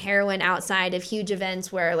ODing on heroin outside of huge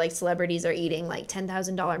events where like celebrities are eating like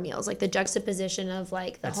 $10,000 meals. Like the juxtaposition of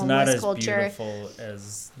like the homeless culture. It's not as beautiful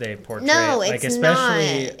as they portray. No, it's like, not.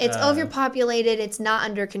 It's overpopulated. It's not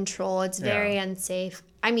under control. It's very unsafe.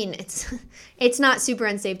 I mean, it's not super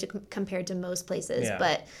unsafe compared to most places,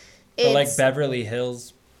 but like Beverly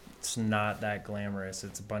Hills, it's not that glamorous.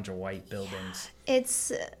 It's a bunch of white buildings.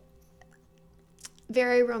 It's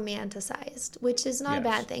very romanticized, which is not a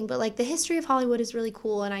bad thing. But like the history of Hollywood is really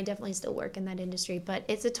cool, and I definitely still work in that industry. But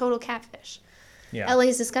it's a total catfish. Yeah, LA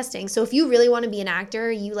is disgusting. So if you really want to be an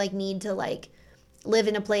actor, you like need to like live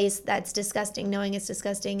in a place that's disgusting, knowing it's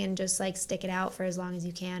disgusting, and just like stick it out for as long as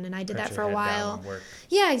you can. And I did that for a while.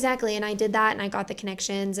 Yeah, exactly. And I did that, and I got the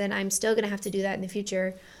connections, and I'm still gonna have to do that in the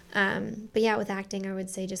future. But yeah, with acting, I would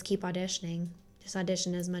say just keep auditioning. Just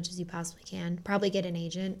audition as much as you possibly can. Probably get an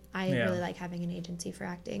agent. I really like having an agency for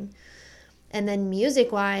acting. And then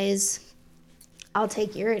music-wise, I'll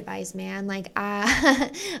take your advice, man. Like,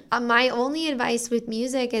 my only advice with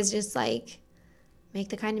music is just like make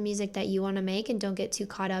the kind of music that you want to make, and don't get too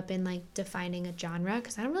caught up in like defining a genre,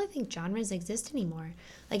 because I don't really think genres exist anymore.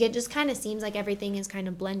 Like it just kind of seems like everything is kind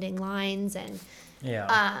of blending lines, and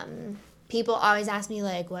people always ask me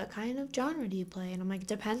like, what kind of genre do you play? And I'm like, it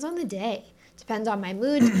depends on the day. Depends on my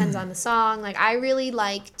mood, depends on the song. Like I really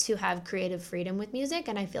like to have creative freedom with music,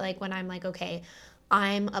 and I feel like when I'm like, okay,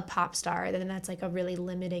 I'm a pop star, then that's like a really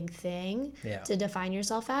limiting thing to define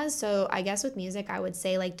yourself as. So I guess with music, I would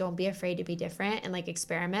say like don't be afraid to be different and like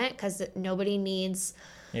experiment, because nobody needs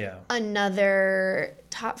another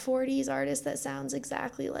top 40s artist that sounds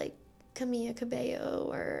exactly like Camila Cabello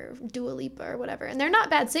or Dua Lipa or whatever. And they're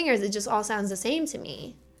not bad singers. It just all sounds the same to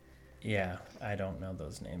me. Yeah, I don't know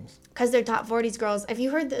those names. Because they're top 40s girls. If you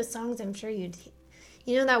heard those songs, I'm sure you'd...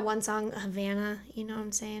 You know that one song, Havana? You know what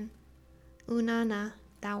I'm saying? Una na,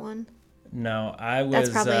 that one? No, I was... That's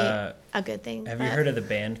probably a good thing. Have you heard of the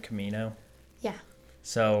band Camino? Yeah.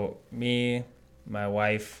 So me, my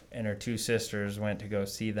wife, and her two sisters went to go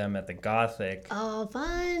see them at the Gothic. Oh,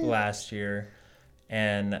 fun. Last year.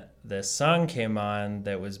 And this song came on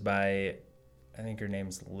that was by... I think her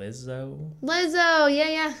name's Lizzo. Lizzo,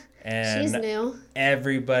 yeah. And she's new.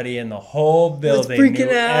 Everybody in the whole building knew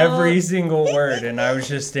every single word. And I was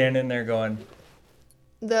just standing there going...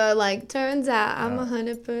 The, like, turns out I'm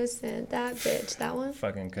 100% that bitch. That one?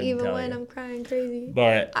 Fucking couldn't Even tell when you. I'm crying crazy.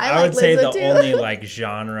 But I would say the only, like,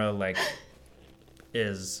 genre, like,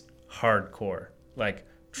 is hardcore. Like,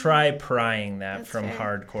 try prying that from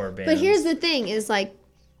hardcore bands. But here's the thing is, like,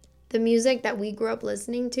 the music that we grew up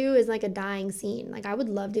listening to is like a dying scene. Like I would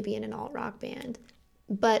love to be in an alt rock band,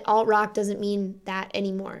 but alt rock doesn't mean that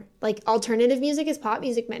anymore. Like alternative music is pop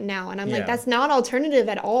music now, and I'm like, that's not alternative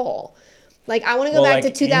at all. Like I want to go back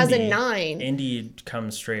to 2009. Indie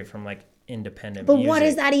comes straight from like independent but music. what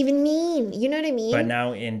does that even mean? You know what I mean? But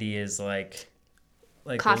now indie is like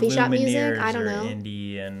coffee shop music. I don't know.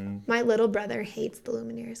 Indie and my little brother hates the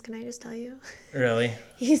Lumineers. Can I just tell you? Really?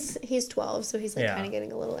 He's 12, so he's like kind of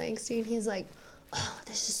getting a little angsty, and he's like, "Oh,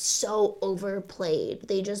 this is so overplayed.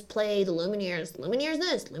 They just play the Lumineers. Lumineers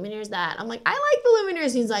this, Lumineers that." I'm like, "I like the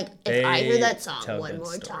Lumineers." He's like, "If I hear that song one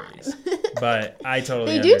more time." But I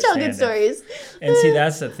totally They do tell good stories. And see,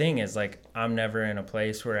 that's the thing is like I'm never in a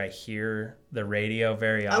place where I hear the radio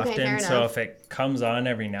very often. Fair So enough. if it comes on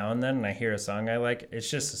every now and then and I hear a song I like, it's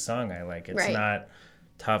just a song I like. It's not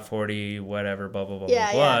top 40, whatever, blah, blah, blah,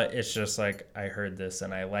 blah, blah. It's just like I heard this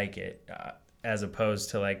and I like it, as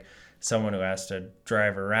opposed to like someone who has to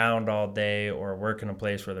drive around all day or work in a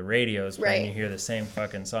place where the radio is playing. You hear the same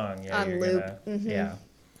fucking song. Yeah, on loop. Yeah.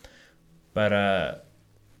 But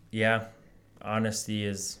yeah, honesty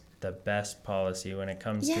is the best policy when it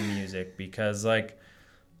comes to music, because like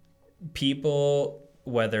people,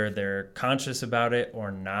 whether they're conscious about it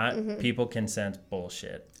or not, people can sense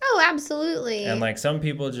bullshit. Oh, absolutely. And like some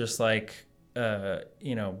people just like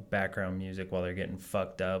background music while they're getting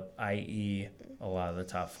fucked up, i.e. a lot of the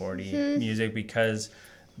top 40 music, because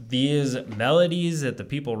these melodies that the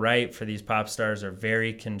people write for these pop stars are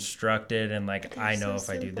very constructed, and like I know if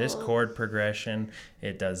I do this chord progression,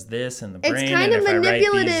 it does this in the brain. It's kind of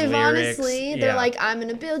manipulative, lyrics, honestly. They're like, I'm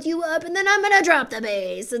gonna build you up and then I'm gonna drop the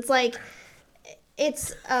bass. It's like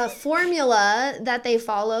it's a formula that they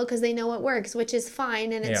follow because they know what works, which is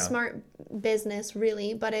fine, and it's smart business,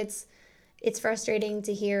 really. But it's frustrating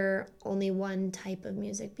to hear only one type of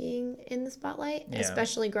music being in the spotlight,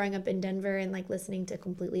 especially growing up in Denver and like listening to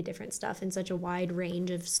completely different stuff in such a wide range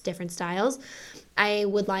of different styles. I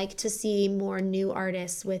would like to see more new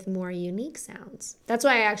artists with more unique sounds. That's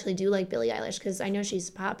why I actually do like Billie Eilish, because I know she's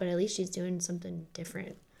pop, but at least she's doing something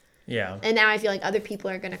different. Yeah. And now I feel like other people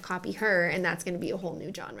are going to copy her, and that's going to be a whole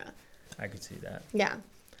new genre. I could see that. Yeah.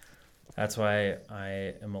 That's why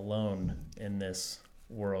I am alone in this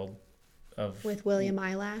world. With William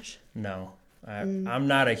Eyelash? No. I'm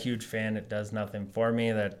not a huge fan. It does nothing for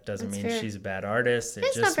me. That doesn't mean she's a bad artist. It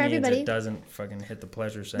just means everybody. It doesn't fucking hit the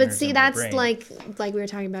pleasure center. But see, that's like we were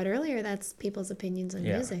talking about earlier, that's people's opinions on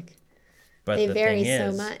music. But they vary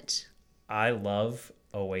so much. I love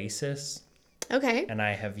Oasis. Okay. And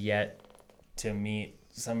I have yet to meet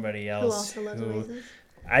somebody else who also loves Oasis.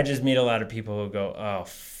 I just meet a lot of people who go, "Oh,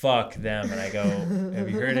 fuck them," and I go, "Have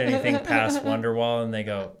you heard anything past Wonderwall?" And they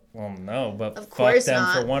go, "Well, no, but of fuck them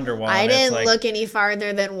not. for Wonderwall." I didn't look any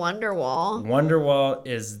farther than Wonderwall. Wonderwall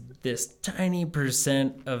is this tiny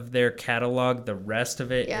 % of their catalog. The rest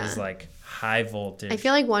of it is like high voltage. I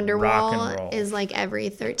feel like rock and Wonderwall roll. is like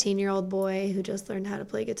every 13-year-old boy who just learned how to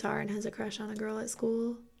play guitar and has a crush on a girl at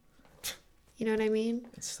school. You know what I mean?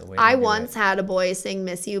 It's the way I once had a boy sing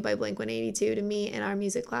 "Miss You" by Blink-182 to me in our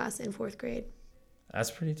music class in 4th grade.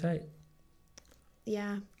 That's pretty tight.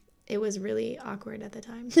 Yeah. It was really awkward at the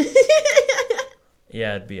time.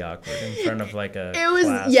 Yeah, it'd be awkward in front of like a It was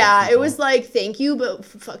class it was like, thank you, but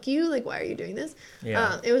fuck you. Like, why are you doing this?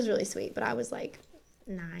 Yeah. It was really sweet, but I was like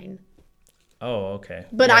 9. Oh, okay.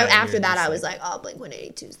 But after that, I was like, oh,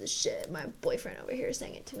 Blink-182 is the shit. My boyfriend over here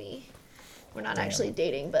sang it to me. We're not actually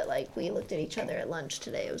dating, but like we looked at each other at lunch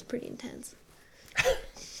today. It was pretty intense.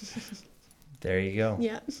 There you go.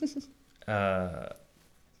 Yeah.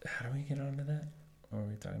 How do we get onto that? What were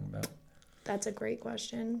we talking about? That's a great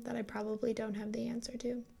question that I probably don't have the answer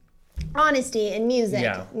to. Honesty in music.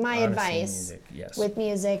 Yeah, My advice yes. with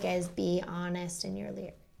music is be honest in your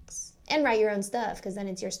lyrics. And write your own stuff, because then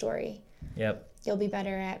it's your story. Yep. You'll be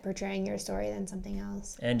better at portraying your story than something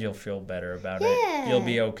else. And you'll feel better about it. You'll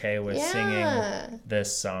be okay with singing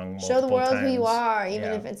this song multiple Show the world times. who you are,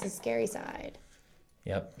 even if it's a scary side.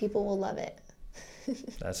 Yep. People will love it.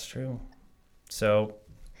 That's true. So,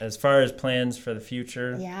 as far as plans for the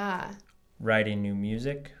future, writing new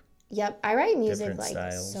music. Yep, I write music different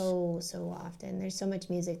like styles. so often. There's so much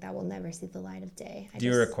music that will never see the light of day. Do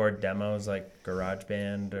you record demos like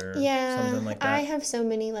GarageBand or something like that? I have so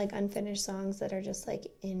many like unfinished songs that are just like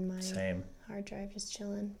in my Same. hard drive just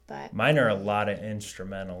chilling. But mine are a lot of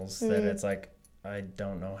instrumentals that it's like, I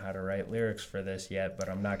don't know how to write lyrics for this yet, but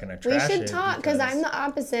I'm not going to trash it. We should talk, because I'm the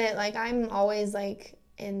opposite. Like, I'm always like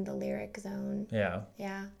in the lyric zone. Yeah.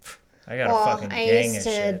 Yeah. I got a fucking gang of I used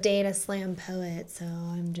to shit. date a slam poet, so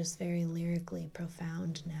I'm just very lyrically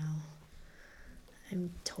profound now.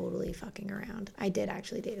 I'm totally fucking around. I did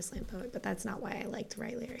actually date a slam poet, but that's not why I like to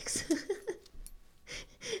write lyrics.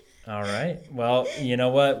 All right. Well, you know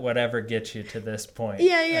what? Whatever gets you to this point.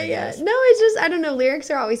 Yeah. No, it's just, I don't know.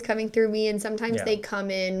 Lyrics are always coming through me, and sometimes Yeah. they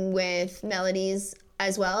come in with melodies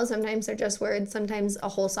as well. Sometimes they're just words. Sometimes a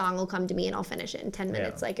whole song will come to me and I'll finish it in 10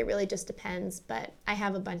 minutes. Yeah. Like, it really just depends. But I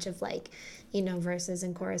have a bunch of, like, verses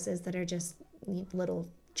and choruses that are just little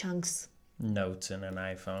chunks. Notes in an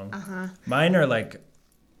iPhone. Uh-huh. Mine are like,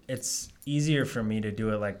 it's easier for me to do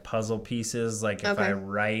it like puzzle pieces. Like if Okay. I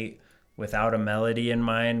write without a melody in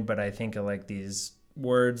mind, but I think of like these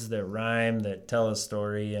words that rhyme, that tell a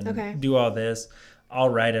story and Okay. do all this, I'll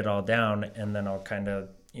write it all down and then I'll kind of,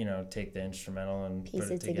 take the instrumental and Piece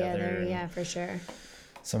put it it together. And Yeah, for sure.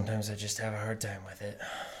 sometimes I just have a hard time with it.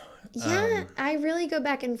 Yeah, I really go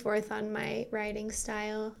back and forth on my writing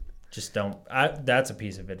style. Just that's a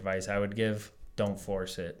piece of advice I would give. Don't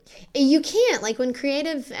force it. You can't. Like, when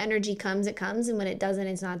creative energy comes, it comes, and when it doesn't,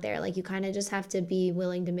 it's not there. Like, you kind of just have to be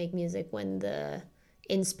willing to make music when the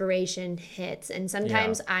inspiration hits. And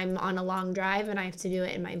sometimes I'm on a long drive and I have to do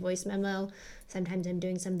it in my voice memo. Sometimes I'm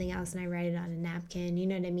doing something else and I write it on a napkin. You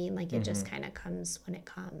know what I mean? Like, it just kind of comes when it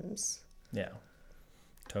comes. Yeah,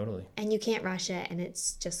 totally. And you can't rush it, and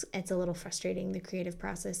it's a little frustrating, the creative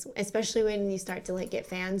process, especially when you start to, like, get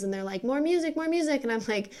fans and they're like, more music, and I'm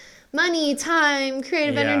like, money, time,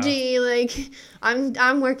 creative energy, like,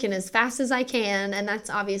 I'm working as fast as I can, and that's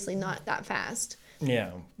obviously not that fast.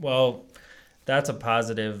 Yeah, well, that's a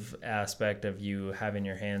positive aspect of you having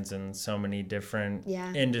your hands in so many different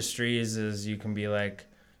industries, is you can be like,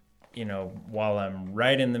 while I'm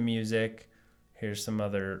writing the music, here's some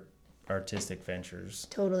other artistic ventures.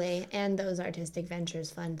 Totally. And those artistic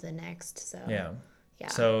ventures fund the next. So Yeah.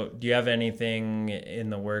 So do you have anything in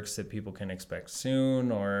the works that people can expect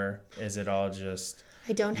soon, or is it all just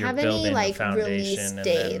I don't you're have any building the like foundation release and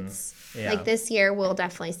dates. then- Like this year we'll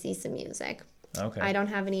definitely see some music. Okay. I don't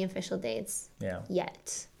have any official dates Yeah,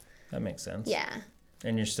 yet. that makes sense. Yeah.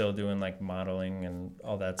 And you're still doing like modeling and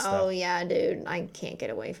all that Oh stuff. yeah, dude. I can't get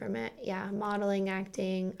away from it. Yeah, modeling,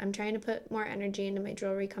 acting. I'm trying to put more energy into my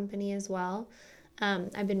jewelry company as well.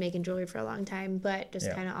 I've been making jewelry for a long time, but just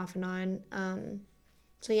kind of off and on.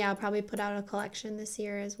 So yeah, I'll probably put out a collection this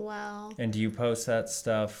year as well. And do you post that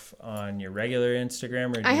stuff on your regular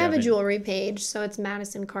Instagram, or do I you have a jewelry page, so it's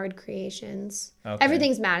Madison Card Creations. Okay.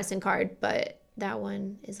 Everything's Madison Card, but that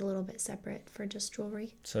one is a little bit separate for just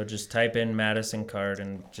jewelry. So just type in Madison Card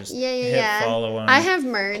and just Yeah. hit follow on. I have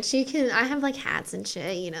merch. I have like hats and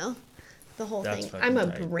shit, the whole That's thing. fucking I'm a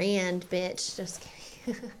tight. brand bitch. Just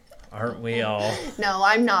kidding. Aren't we all? No,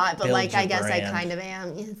 I'm not, but Build like I your guess brand. I kind of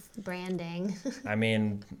am. It's branding. I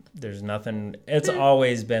mean, there's nothing. It's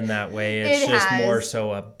always been that way. It's It just has. more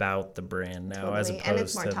so about the brand now, as opposed and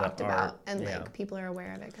it's more to talked the about, art. and Yeah, like people are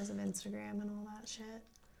aware of it because of Instagram and all that shit.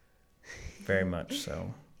 very much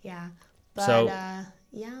so. Yeah, but So-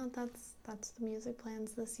 yeah, that's the music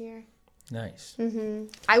plans this year. Nice.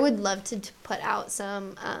 I would love to put out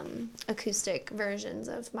some acoustic versions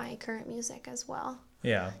of my current music as well.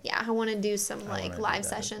 Yeah, Yeah, I want to do some wanna like do live that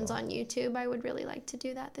as sessions well. on YouTube. I would really like to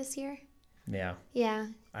do that this year. yeah. Yeah.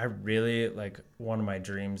 I really like, one of my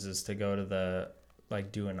dreams is to go to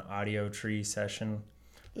do an audio tree session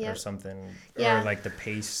or Yep. something, Yeah. or like the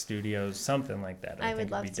Pace Studios, something like that. I think would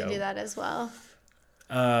it'd love be to do dope. that as well.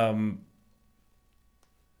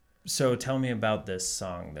 So tell me about this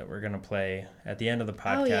song that we're gonna play at the end of the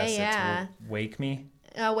podcast. Oh, yeah, It's yeah. Wake Me,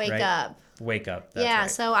 Wake Right? Up. Wake Up. That's Yeah,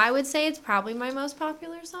 right. so I would say it's probably my most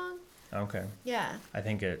popular song. Okay. Yeah. I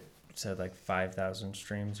think it said like 5,000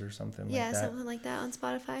 streams or something like Yeah, that. something like that on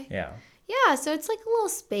Spotify. Yeah. Yeah, so it's like a little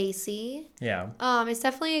spacey. Yeah. It's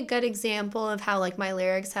definitely a good example of how like my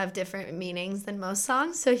lyrics have different meanings than most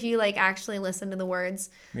songs. So if you like actually listen to the words,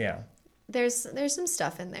 Yeah. there's some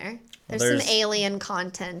stuff in there. Well, There's some alien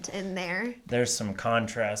content in there. There's some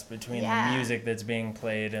contrast between Yeah. the music that's being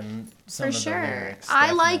played and some For of sure. the lyrics.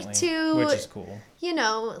 I like definitely, to- which is cool.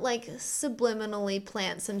 Like subliminally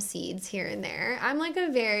plant some seeds here and there. I'm like a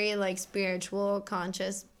very like spiritual,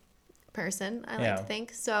 conscious person, I like Yeah. to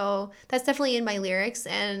think. So that's definitely in my lyrics,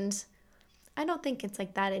 and I don't think it's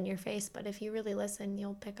like that in your face, but if you really listen,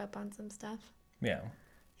 you'll pick up on some stuff. Yeah.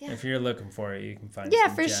 Yeah. If you're looking for it, you can find Yeah,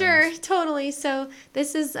 some for gems. sure. Totally. So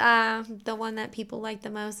this is the one that people like the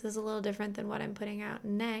most. Is a little different than what I'm putting out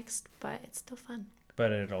next, but it's still fun.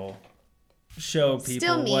 But it'll show Still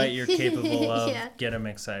people me. what you're capable of. Yeah. Get them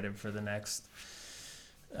excited for the next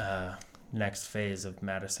phase of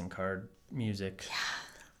Madison Card music. Yeah.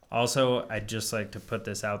 Also, I'd just like to put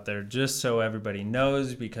this out there just so everybody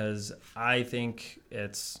knows, because I think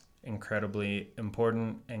it's incredibly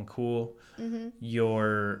important and cool.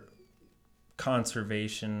 Your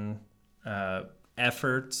conservation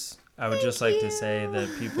efforts, I would just like to say that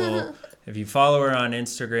people, if you follow her on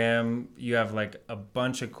Instagram, you have like a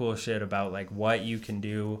bunch of cool shit about like what you can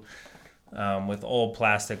do with old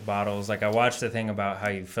plastic bottles. Like I watched a thing about how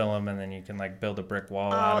you fill them and then you can like build a brick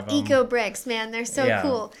wall out of them. Eco bricks, man, they're so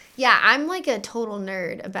cool. Yeah, I'm like a total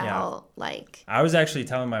nerd about like. I was actually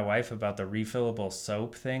telling my wife about the refillable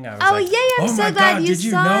soap thing. I was I'm so glad you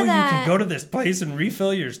saw that. You can go to this place and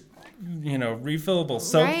refill your, refillable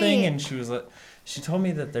soap thing? And she was like, she told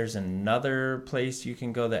me that there's another place you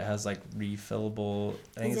can go that has like refillable,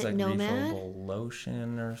 I think it's like Nomad? Refillable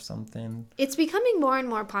lotion or something. It's becoming more and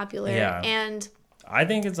more popular. Yeah. And I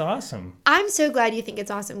think it's awesome. I'm so glad you think it's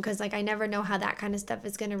awesome because like I never know how that kind of stuff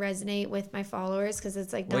is going to resonate with my followers because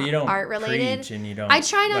it's like not art related. And you don't, I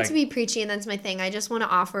try not to be preachy, and that's my thing. I just want to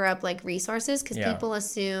offer up like resources because people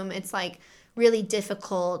assume it's like really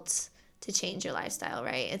difficult to change your lifestyle,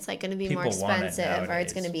 right? It's like going to be more expensive or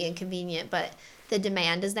it's going to be inconvenient, but the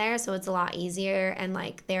demand is there, so it's a lot easier. And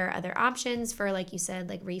like there are other options for, like you said,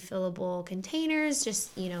 like refillable containers,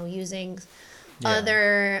 just using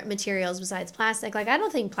other materials besides plastic. Like I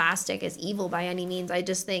don't think plastic is evil by any means. I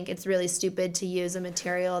just think it's really stupid to use a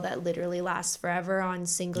material that literally lasts forever on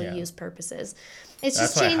single-use purposes. It's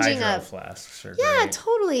That's just changing up. Flasks are great.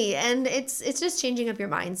 Totally. And it's just changing up your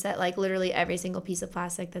mindset. Like literally every single piece of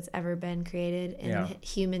plastic that's ever been created in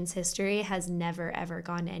humans' history has never ever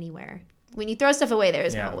gone anywhere. When you throw stuff away, there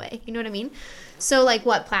is no way. You know what I mean? So like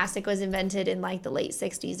what plastic was invented in like the late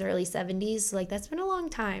 60s, early 70s, like that's been a long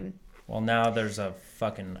time. Well, now there's a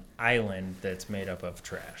fucking island that's made up of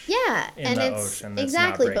trash. Yeah, in the ocean that's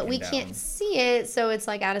exactly, not but we down. Can't see it, so it's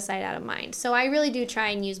like out of sight, out of mind. So I really do try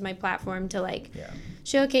and use my platform to like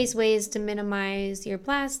showcase ways to minimize your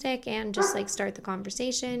plastic and just like start the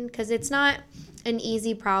conversation, because it's not an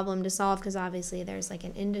easy problem to solve, because obviously there's like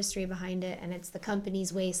an industry behind it, and it's the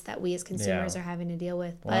company's waste that we as consumers are having to deal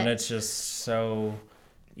with. Well, and it's just so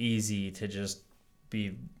easy to just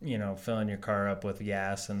be filling your car up with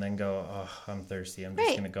gas and then go, oh, I'm thirsty, I'm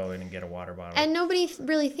just gonna go in and get a water bottle. And nobody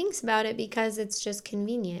really thinks about it because it's just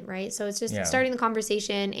convenient, right? So it's just starting the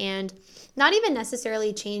conversation and not even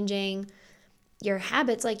necessarily changing your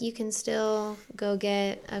habits. Like you can still go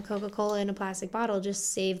get a Coca-Cola in a plastic bottle,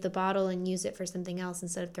 just save the bottle and use it for something else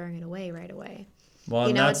instead of throwing it away right away. Well,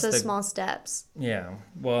 it's those small steps. Yeah.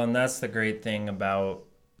 Well, and that's the great thing about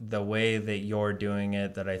the way that you're doing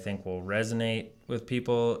it that I think will resonate with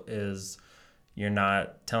people is you're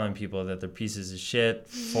not telling people that they're pieces of shit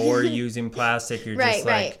for using plastic. You're just like...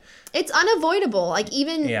 Right. It's unavoidable. Like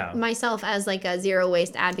even myself as like a zero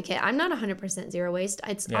waste advocate, I'm not 100% zero waste.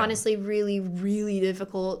 It's honestly really, really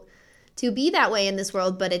difficult to be that way in this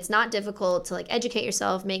world, but it's not difficult to like educate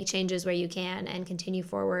yourself, make changes where you can, and continue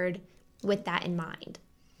forward with that in mind.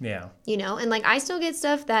 Yeah. And like I still get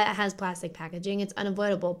stuff that has plastic packaging. It's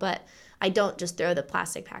unavoidable, but I don't just throw the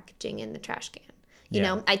plastic packaging in the trash can. You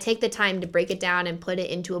know, I take the time to break it down and put it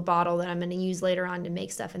into a bottle that I'm going to use later on to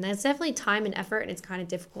make stuff. And that's definitely time and effort, and it's kind of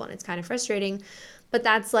difficult and it's kind of frustrating. But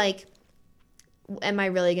that's like, am I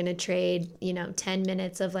really going to trade, 10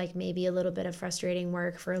 minutes of like maybe a little bit of frustrating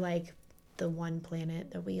work for like the one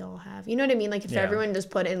planet that we all have? You know what I mean? Like if everyone just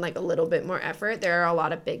put in like a little bit more effort, there are a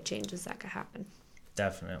lot of big changes that could happen.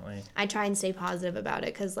 Definitely. I try and stay positive about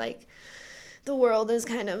it because like the world is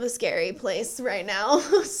kind of a scary place right now.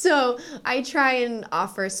 So I try and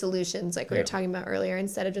offer solutions like we were talking about earlier,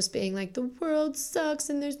 instead of just being like the world sucks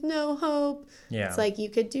and there's no hope. Yeah. It's like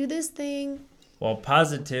you could do this thing. Well,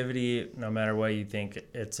 positivity, no matter what you think,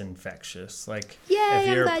 it's infectious. Like if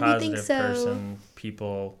you're a positive person,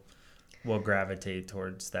 people will gravitate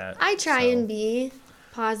towards that. I try and be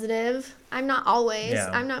positive. I'm not always.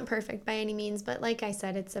 I'm not perfect by any means, but like I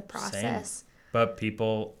said, it's a process. Same. But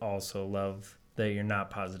people also love that you're not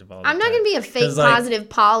positive all the time. I'm not going to be a fake positive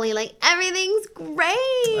Polly. Like, everything's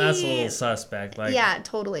great. That's a little suspect. Like, yeah,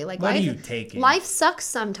 totally. Like, what are you taking? Life sucks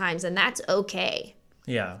sometimes, and that's okay.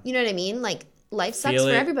 Yeah. You know what I mean? Like, life sucks for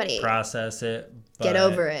everybody. Process it. Get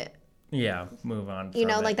over it. Yeah, move on from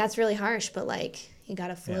like, that's really harsh, but, like, you got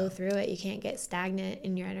to flow through it. You can't get stagnant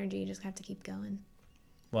in your energy. You just have to keep going.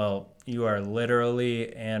 Well, you are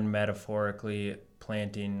literally and metaphorically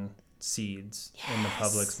planting seeds in the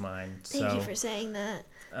public's mind. Thank you for saying that.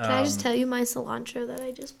 Can I just tell you my cilantro that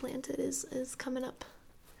I just planted is coming up?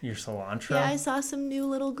 Your cilantro? Yeah, I saw some new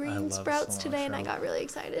little green sprouts today and I got really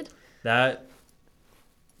excited. That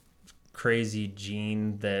crazy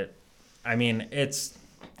gene that, I mean,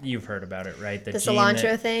 you've heard about it, right? The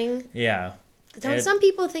cilantro thing? Yeah. Some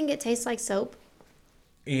people think it tastes like soap.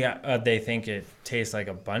 Yeah, they think it tastes like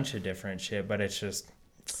a bunch of different shit, but it's just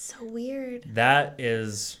It's so weird. that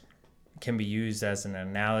can be used as an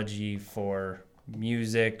analogy for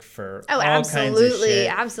music, for all kinds of shit.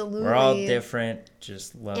 Absolutely. We're all different.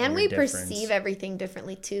 Just love And your we difference. perceive everything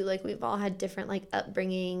differently too. Like we've all had different like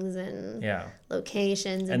upbringings and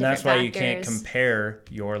locations and that's different why you can't factors. compare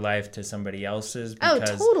your life to somebody else's Oh,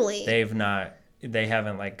 because totally. they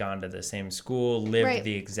haven't like gone to the same school, lived Right.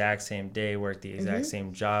 the exact same day, worked the exact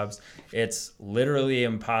same jobs. It's literally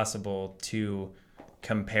impossible to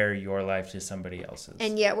compare your life to somebody else's.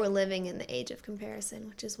 And yet we're living in the age of comparison,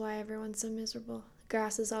 which is why everyone's so miserable.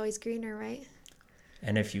 Grass is always greener, right?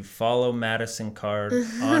 And if you follow Madison Card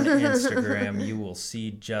on Instagram, you will see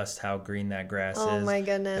just how green that grass is. Oh my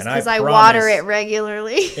goodness, And because I promise water it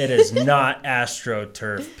regularly. It is not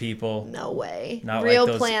AstroTurf, people. No way. Not Real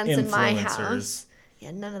like those plants in my influencers. house. Yeah,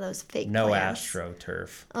 none of those fake No plants.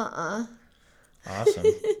 AstroTurf. Uh-uh. Awesome.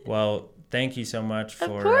 Well, thank you so much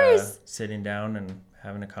for course. sitting down and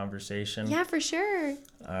having a conversation. Yeah, for sure.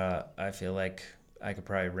 I feel like I could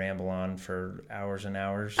probably ramble on for hours and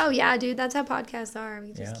hours. Oh, yeah, dude. That's how podcasts are.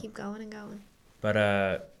 We just Yeah. keep going and going.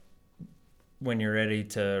 But when you're ready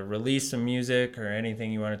to release some music or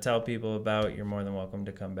anything you want to tell people about, you're more than welcome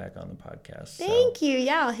to come back on the podcast. Thank you.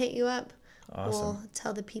 Yeah, I'll hit you up. Awesome. We'll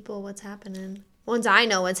tell the people what's happening. Once I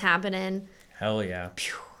know what's happening. Hell yeah.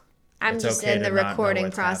 I'm It's just okay in to the not know recording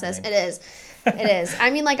what's process. happening. It is. It is. I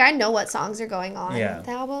mean, like, I know what songs are going on Yeah.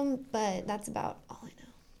 the album, but that's about all I know.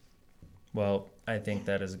 Well, I think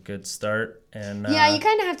that is a good start. And Yeah, you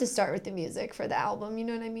kind of have to start with the music for the album. You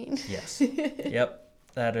know what I mean? Yes. Yep.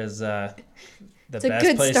 That is the a best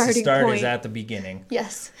good place to starting start point. is at the beginning.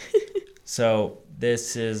 Yes. So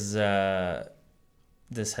this has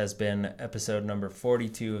been episode number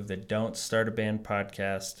 42 of the Don't Start a Band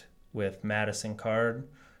podcast with Madison Card,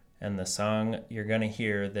 and the song you're going to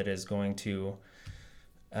hear that is going to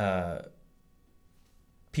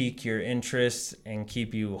pique your interest and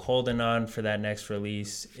keep you holding on for that next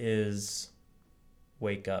release is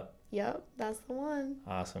Wake Up. Yep, that's the one.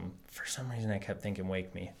 Awesome. For some reason I kept thinking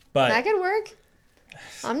Wake Me, but That could work.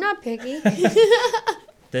 I'm not picky.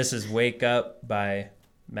 this is Wake Up by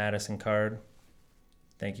Madison Card.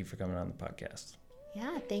 Thank you for coming on the podcast.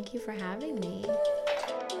 Yeah, thank you for having me.